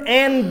shepherd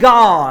and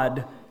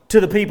God to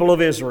the people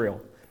of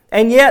Israel.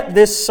 And yet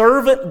this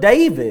servant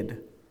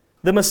David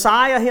The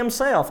Messiah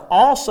himself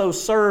also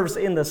serves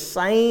in the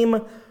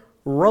same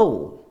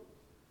role.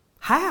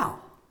 How?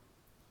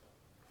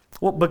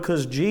 Well,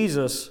 because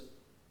Jesus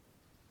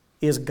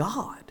is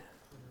God.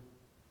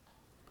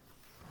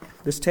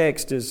 This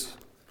text is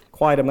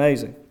quite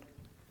amazing.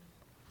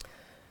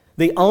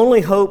 The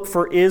only hope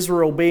for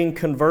Israel being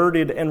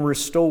converted and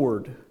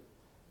restored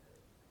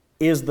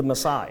is the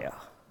Messiah,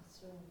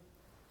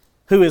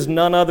 who is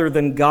none other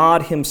than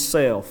God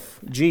himself,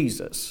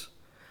 Jesus.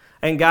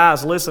 And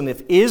guys, listen,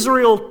 if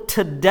Israel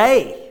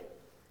today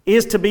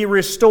is to be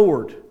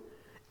restored,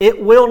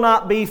 it will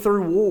not be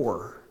through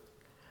war.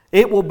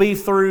 It will be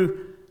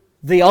through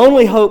the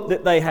only hope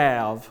that they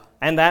have,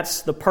 and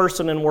that's the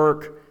person and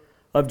work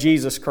of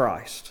Jesus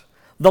Christ.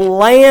 The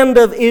land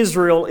of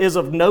Israel is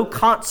of no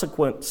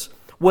consequence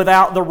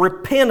without the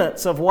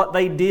repentance of what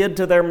they did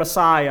to their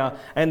Messiah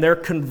and their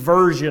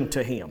conversion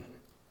to Him.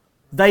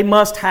 They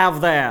must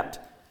have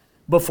that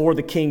before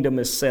the kingdom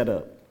is set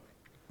up.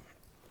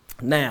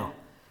 Now,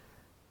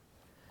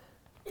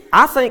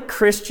 I think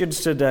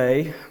Christians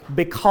today,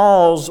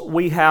 because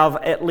we have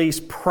at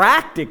least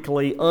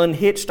practically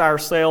unhitched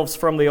ourselves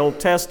from the Old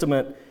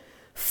Testament,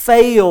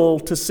 fail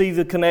to see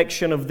the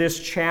connection of this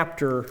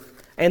chapter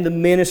and the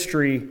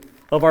ministry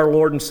of our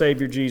Lord and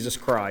Savior Jesus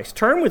Christ.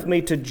 Turn with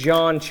me to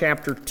John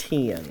chapter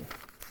 10.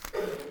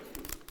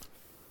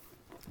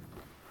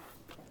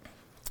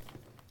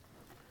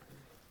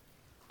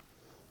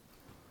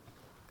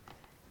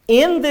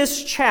 In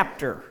this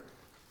chapter,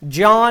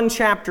 John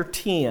chapter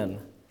 10,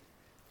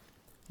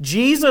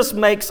 Jesus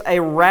makes a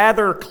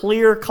rather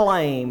clear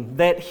claim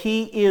that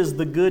He is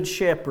the good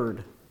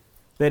shepherd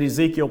that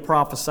Ezekiel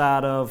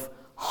prophesied of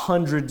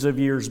hundreds of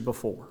years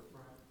before.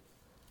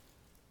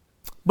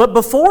 But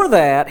before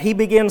that, He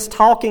begins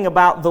talking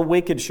about the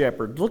wicked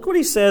shepherd. Look what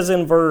He says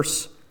in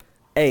verse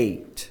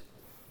 8.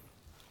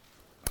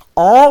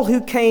 All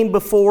who came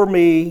before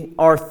me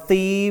are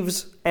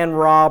thieves and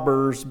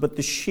robbers, but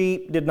the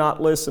sheep did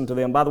not listen to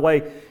them. By the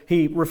way,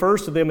 He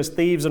refers to them as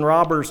thieves and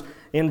robbers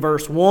in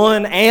verse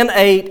 1 and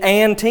 8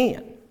 and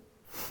 10.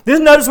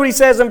 Then notice what He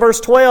says in verse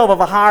 12 of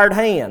a hired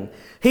hand.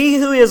 He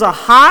who is a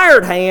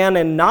hired hand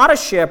and not a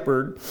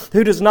shepherd,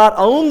 who does not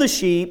own the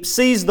sheep,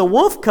 sees the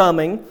wolf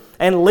coming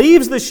and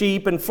leaves the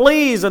sheep and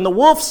flees, and the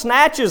wolf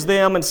snatches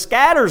them and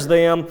scatters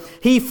them.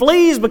 He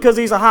flees because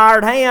he's a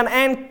hired hand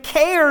and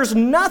cares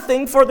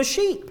nothing for the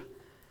sheep.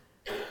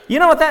 You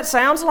know what that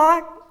sounds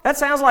like? That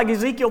sounds like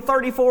Ezekiel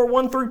 34,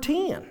 1 through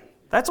 10.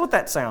 That's what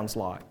that sounds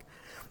like.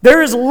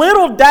 There is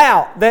little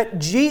doubt that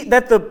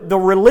the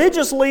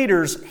religious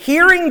leaders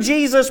hearing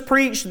Jesus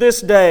preach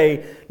this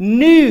day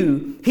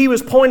knew He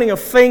was pointing a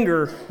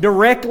finger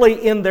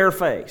directly in their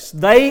face.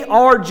 They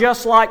are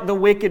just like the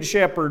wicked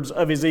shepherds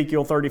of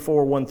Ezekiel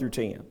 34, 1 through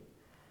 10.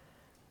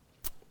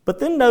 But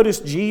then notice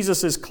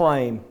Jesus'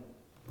 claim,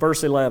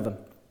 verse 11.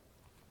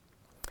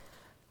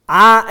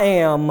 I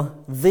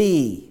am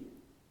the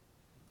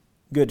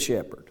good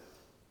shepherd.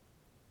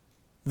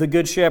 The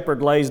good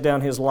shepherd lays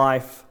down his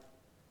life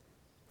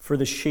for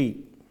the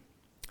sheep.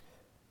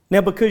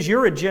 Now, because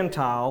you're a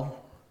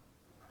Gentile,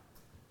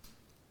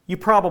 you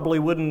probably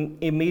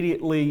wouldn't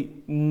immediately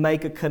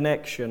make a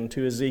connection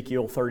to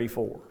Ezekiel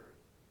 34.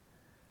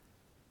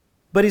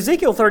 But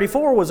Ezekiel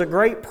 34 was a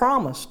great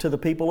promise to the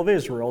people of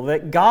Israel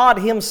that God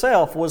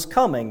Himself was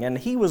coming and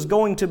He was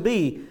going to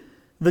be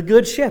the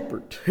good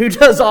shepherd who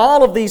does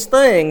all of these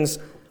things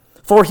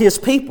for His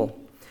people.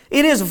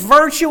 It is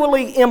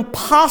virtually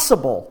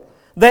impossible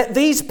that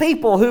these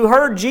people who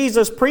heard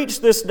Jesus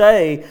preach this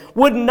day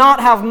would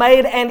not have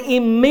made an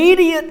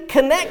immediate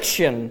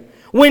connection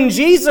when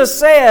Jesus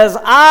says,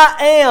 I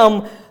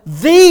am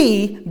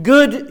the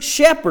good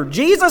shepherd.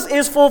 Jesus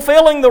is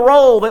fulfilling the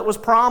role that was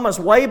promised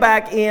way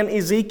back in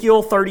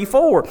Ezekiel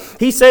 34.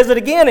 He says it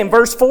again in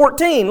verse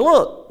 14.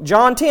 Look,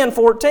 John 10,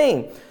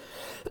 14.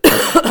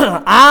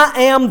 I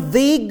am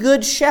the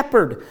good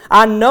shepherd.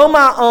 I know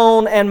my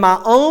own, and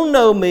my own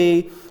know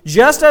me,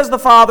 just as the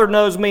Father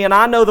knows me, and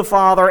I know the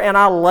Father, and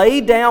I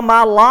lay down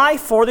my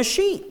life for the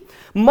sheep.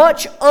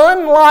 Much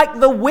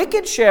unlike the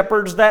wicked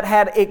shepherds that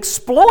had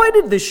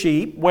exploited the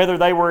sheep, whether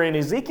they were in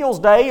Ezekiel's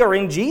day or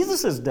in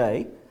Jesus'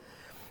 day,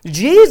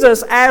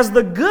 Jesus, as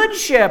the good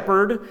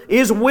shepherd,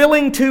 is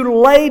willing to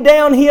lay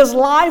down His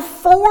life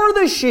for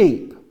the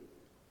sheep.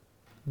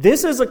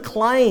 This is a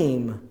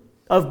claim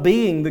of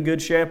being the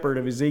good shepherd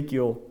of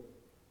Ezekiel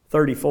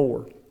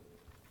 34.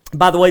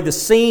 By the way, the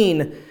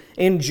scene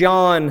in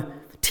John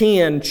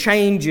 10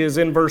 changes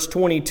in verse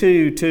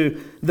 22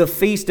 to the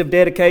Feast of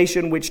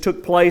Dedication, which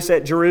took place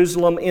at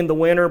Jerusalem in the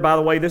winter. By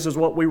the way, this is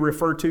what we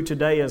refer to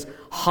today as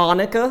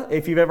Hanukkah.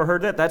 If you've ever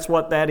heard that, that's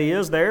what that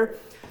is there.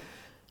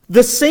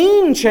 The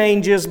scene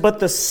changes, but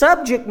the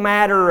subject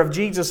matter of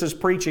Jesus'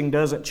 preaching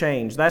doesn't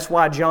change. That's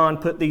why John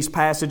put these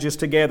passages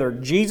together.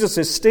 Jesus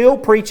is still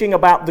preaching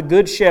about the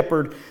Good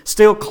Shepherd,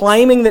 still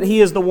claiming that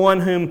He is the one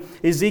whom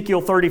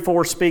Ezekiel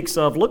 34 speaks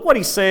of. Look what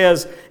he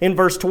says in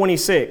verse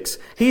 26.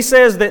 He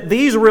says that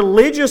these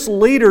religious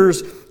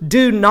leaders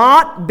do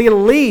not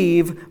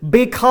believe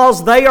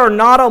because they are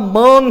not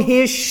among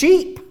His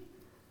sheep.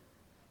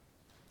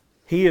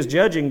 He is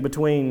judging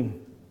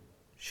between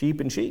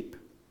sheep and sheep,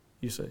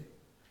 you see.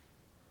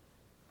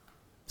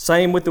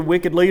 Same with the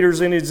wicked leaders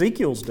in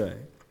Ezekiel's day.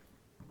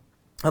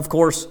 Of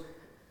course,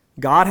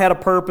 God had a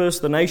purpose.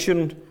 The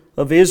nation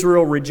of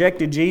Israel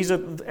rejected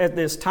Jesus at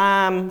this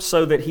time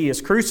so that He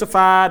is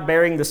crucified,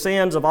 bearing the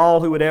sins of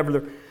all who would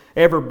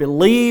ever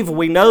believe.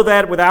 We know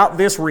that without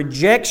this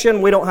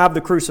rejection, we don't have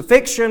the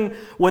crucifixion.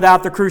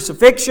 Without the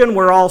crucifixion,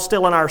 we're all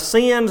still in our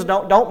sins.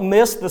 Don't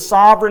miss the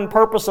sovereign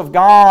purpose of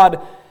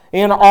God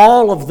in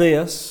all of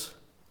this.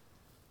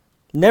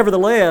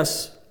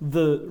 Nevertheless,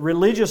 the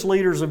religious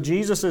leaders of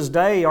Jesus'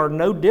 day are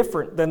no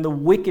different than the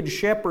wicked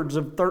shepherds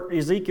of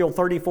Ezekiel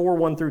 34,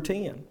 1 through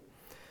 10.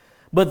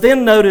 But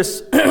then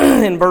notice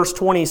in verse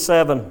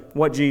 27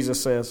 what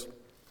Jesus says.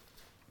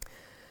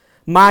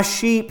 My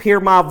sheep hear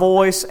my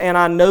voice, and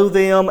I know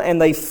them,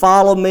 and they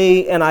follow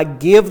me, and I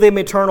give them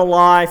eternal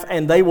life,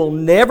 and they will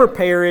never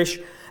perish,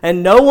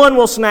 and no one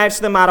will snatch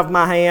them out of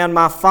my hand.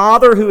 My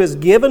Father who has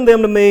given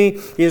them to me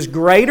is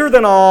greater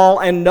than all,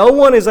 and no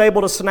one is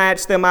able to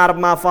snatch them out of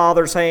my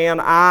Father's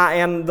hand. I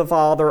and the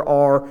Father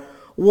are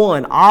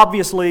one.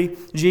 Obviously,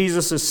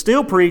 Jesus is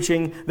still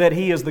preaching that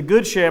He is the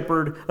Good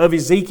Shepherd of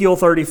Ezekiel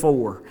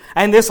 34.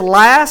 And this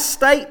last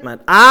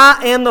statement,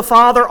 I and the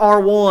Father are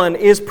one,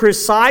 is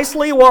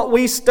precisely what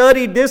we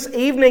studied this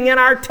evening in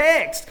our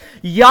text.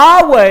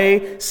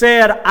 Yahweh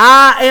said,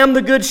 I am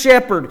the Good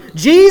Shepherd.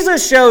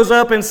 Jesus shows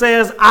up and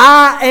says,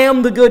 I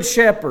am the Good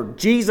Shepherd.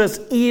 Jesus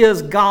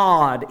is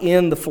God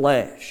in the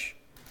flesh.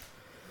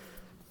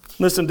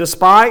 Listen,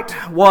 despite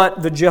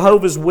what the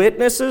Jehovah's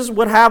Witnesses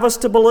would have us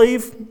to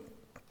believe,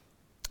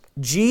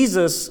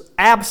 Jesus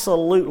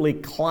absolutely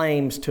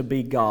claims to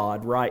be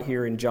God right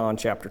here in John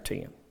chapter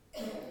 10.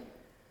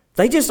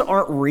 They just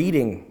aren't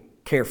reading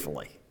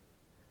carefully.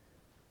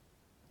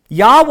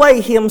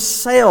 Yahweh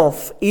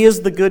Himself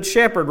is the Good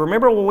Shepherd.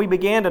 Remember when we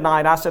began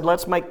tonight, I said,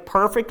 let's make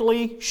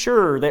perfectly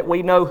sure that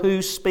we know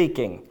who's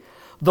speaking.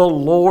 The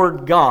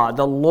Lord God,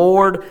 the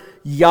Lord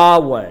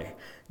Yahweh.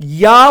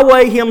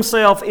 Yahweh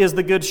Himself is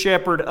the Good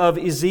Shepherd of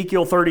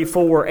Ezekiel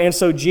 34, and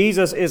so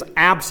Jesus is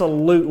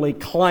absolutely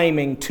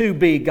claiming to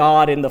be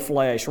God in the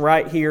flesh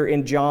right here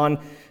in John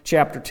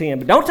chapter 10.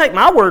 But don't take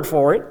my word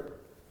for it.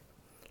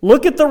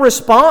 Look at the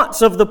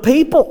response of the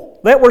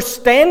people that were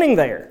standing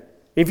there.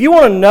 If you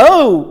want to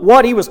know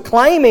what He was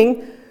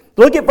claiming,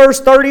 look at verse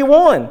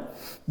 31.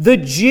 The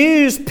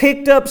Jews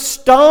picked up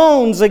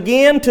stones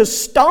again to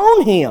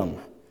stone Him.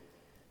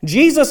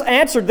 Jesus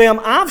answered them,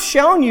 I've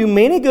shown you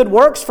many good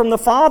works from the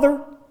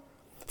Father.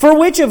 For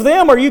which of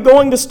them are you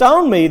going to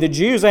stone me? The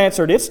Jews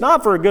answered, it's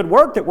not for a good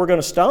work that we're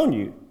going to stone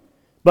you,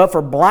 but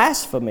for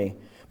blasphemy,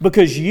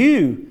 because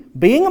you,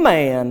 being a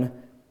man,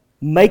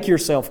 make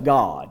yourself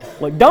God.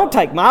 Look, don't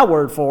take my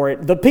word for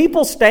it. The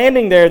people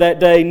standing there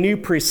that day knew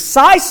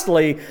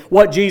precisely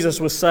what Jesus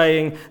was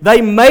saying.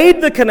 They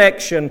made the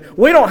connection.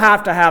 We don't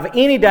have to have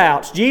any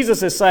doubts.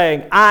 Jesus is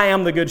saying, I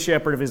am the Good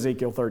Shepherd of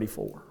Ezekiel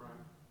 34.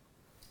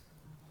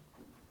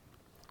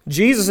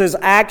 Jesus'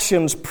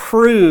 actions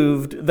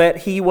proved that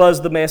He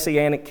was the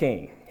Messianic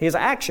King. His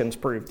actions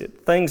proved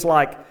it. Things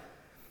like,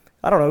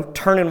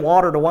 turning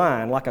water to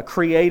wine, like a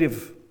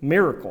creative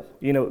miracle.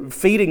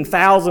 Feeding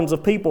thousands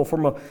of people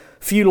from a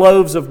few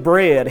loaves of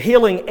bread.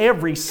 Healing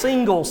every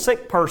single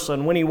sick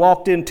person when He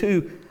walked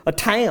into a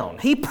town.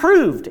 He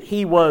proved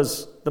He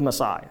was the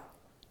Messiah.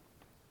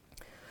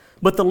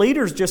 But the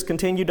leaders just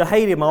continued to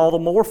hate Him all the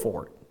more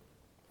for it.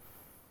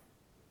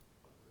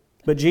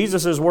 But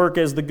Jesus' work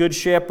as the Good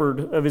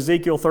Shepherd of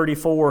Ezekiel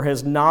 34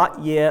 has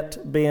not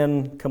yet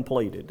been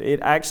completed. It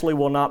actually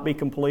will not be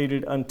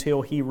completed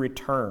until He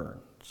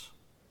returns.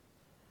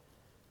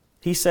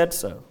 He said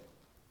so.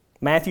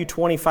 Matthew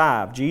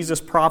 25,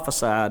 Jesus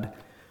prophesied,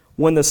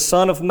 when the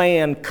Son of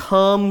Man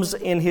comes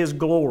in His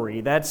glory.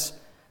 That's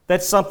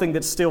something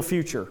that's still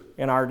future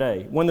in our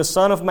day. When the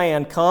Son of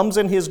Man comes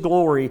in His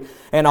glory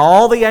and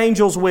all the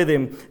angels with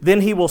Him, then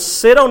He will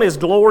sit on His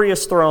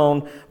glorious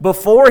throne.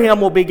 Before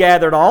Him will be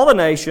gathered all the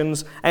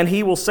nations, and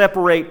He will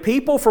separate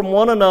people from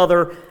one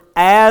another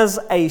as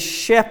a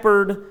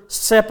shepherd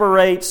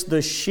separates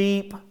the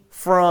sheep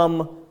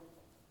from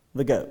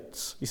the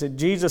goats. You said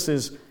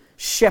Jesus'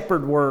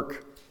 shepherd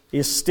work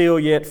is still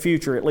yet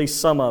future, at least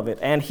some of it.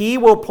 And He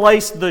will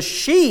place the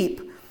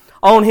sheep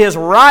on His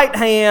right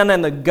hand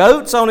and the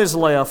goats on His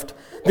left.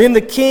 Then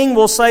the King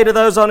will say to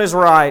those on His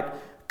right,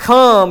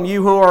 come,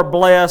 you who are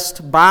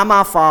blessed by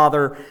my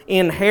Father,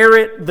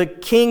 inherit the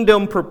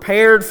kingdom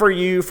prepared for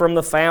you from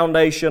the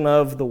foundation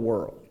of the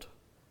world.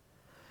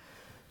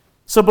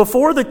 So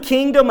before the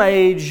kingdom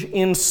age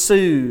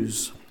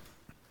ensues,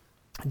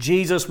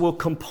 Jesus will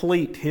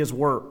complete His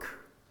work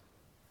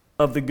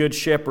of the Good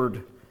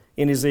Shepherd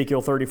in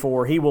Ezekiel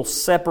 34. He will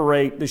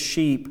separate the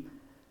sheep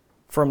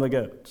from the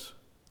goats.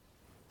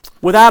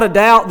 Without a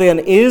doubt, then,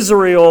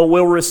 Israel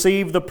will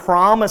receive the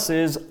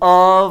promises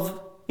of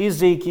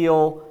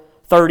Ezekiel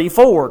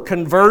 34.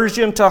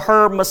 Conversion to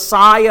her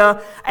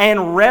Messiah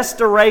and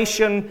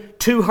restoration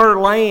to her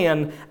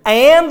land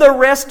and the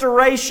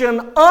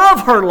restoration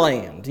of her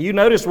land. You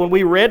notice when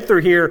we read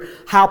through here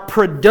how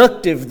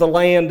productive the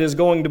land is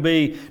going to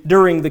be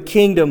during the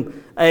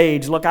kingdom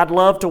age. Look, I'd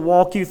love to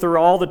walk you through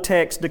all the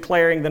texts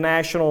declaring the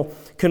national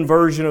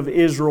conversion of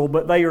Israel,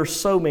 but they are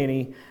so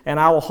many,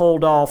 and I will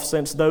hold off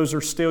since those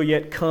are still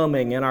yet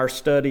coming in our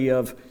study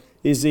of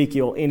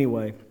Ezekiel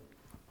anyway.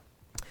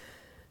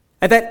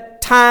 At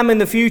that time in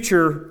the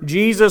future,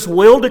 Jesus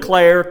will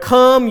declare,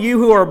 "Come, you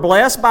who are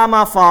blessed by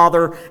my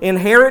Father,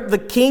 inherit the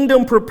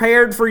kingdom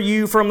prepared for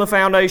you from the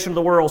foundation of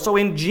the world." So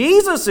in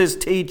Jesus'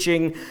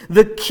 teaching,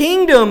 the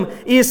kingdom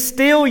is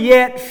still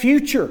yet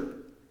future.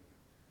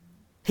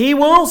 He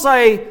will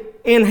say,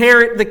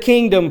 "Inherit the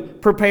kingdom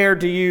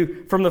prepared to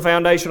you from the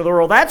foundation of the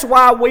world." That's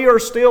why we are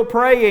still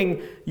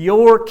praying,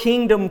 "Your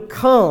kingdom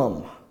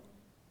come,"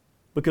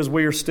 because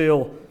we are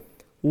still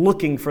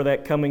looking for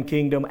that coming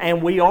kingdom,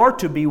 and we are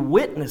to be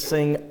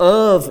witnessing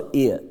of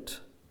it.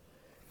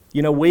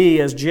 You know,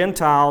 we as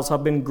Gentiles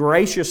have been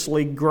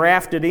graciously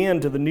grafted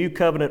into the new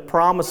covenant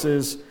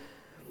promises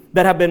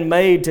that have been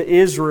made to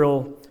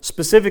Israel,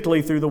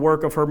 specifically through the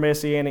work of her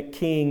Messianic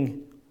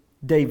king,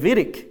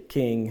 Davidic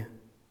king,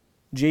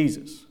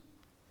 Jesus.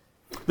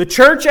 The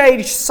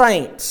church-age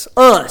saints,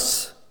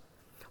 us,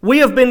 we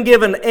have been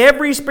given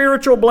every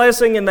spiritual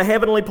blessing in the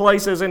heavenly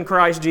places in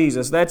Christ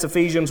Jesus. That's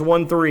Ephesians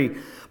 1:3.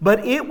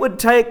 But it would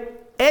take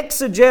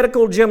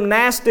exegetical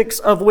gymnastics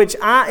of which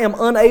I am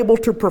unable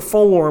to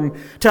perform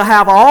to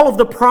have all of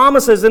the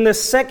promises in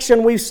this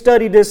section we've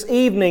studied this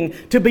evening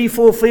to be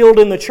fulfilled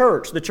in the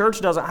church. The church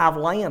doesn't have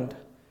land.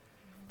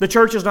 The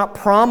church is not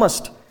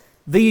promised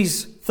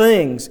these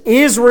things.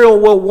 Israel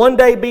will one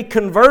day be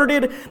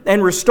converted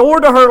and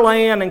restored to her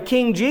land, and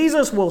King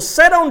Jesus will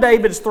sit on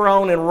David's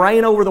throne and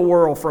reign over the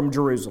world from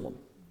Jerusalem.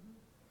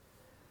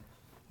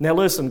 Now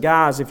listen,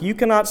 guys, if you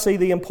cannot see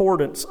the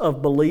importance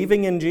of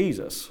believing in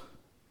Jesus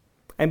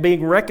and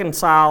being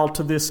reconciled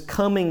to this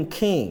coming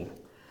King,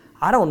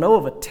 I don't know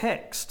of a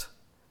text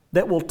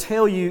that will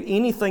tell you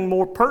anything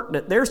more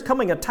pertinent. There's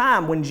coming a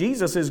time when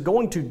Jesus is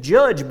going to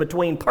judge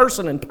between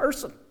person and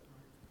person.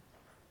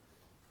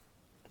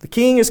 The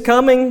King is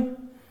coming.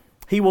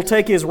 He will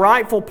take His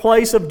rightful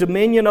place of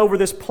dominion over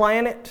this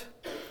planet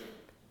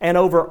and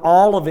over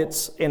all of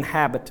its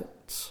inhabitants.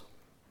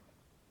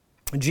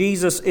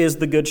 Jesus is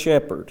the Good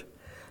Shepherd.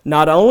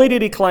 Not only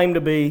did He claim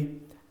to be,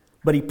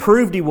 but He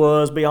proved He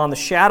was beyond the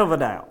shadow of a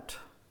doubt.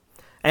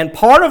 And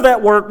part of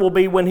that work will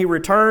be when He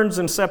returns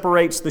and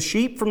separates the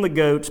sheep from the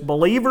goats,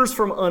 believers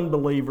from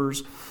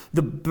unbelievers,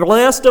 the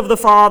blessed of the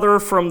Father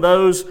from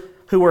those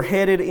who are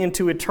headed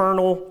into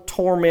eternal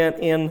torment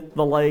in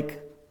the lake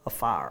of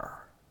fire.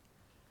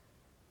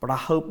 But I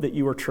hope that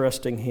you are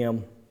trusting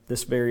Him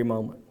this very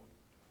moment.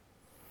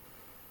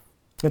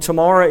 And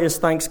tomorrow is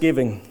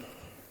Thanksgiving.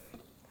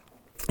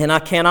 And I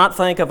cannot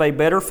think of a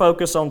better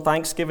focus on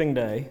Thanksgiving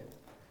Day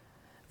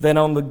than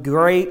on the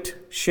great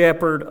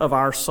shepherd of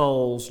our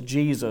souls,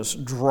 Jesus,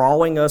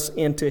 drawing us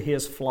into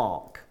His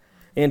flock,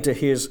 into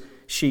His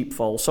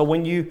sheepfold. So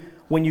when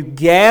you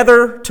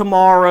gather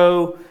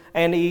tomorrow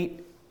and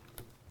eat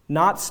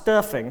not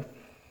stuffing,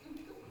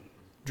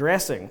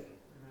 dressing,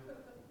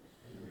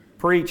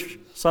 preach,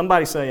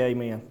 somebody say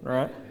amen,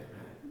 right?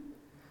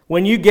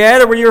 When you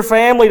gather with your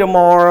family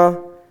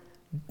tomorrow,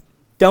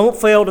 don't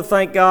fail to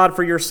thank God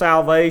for your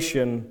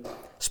salvation,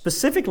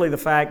 specifically the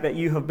fact that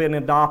you have been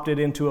adopted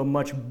into a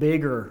much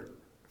bigger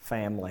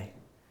family,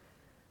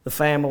 the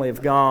family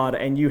of God,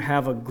 and you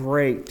have a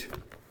great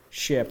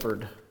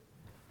shepherd,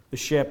 the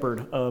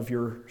shepherd of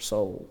your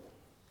soul.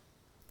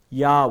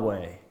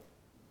 Yahweh,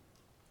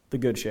 the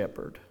Good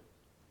Shepherd.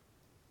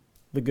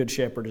 The Good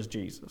Shepherd is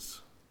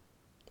Jesus.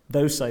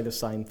 Those say the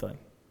same thing.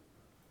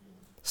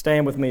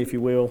 Stand with me if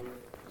you will.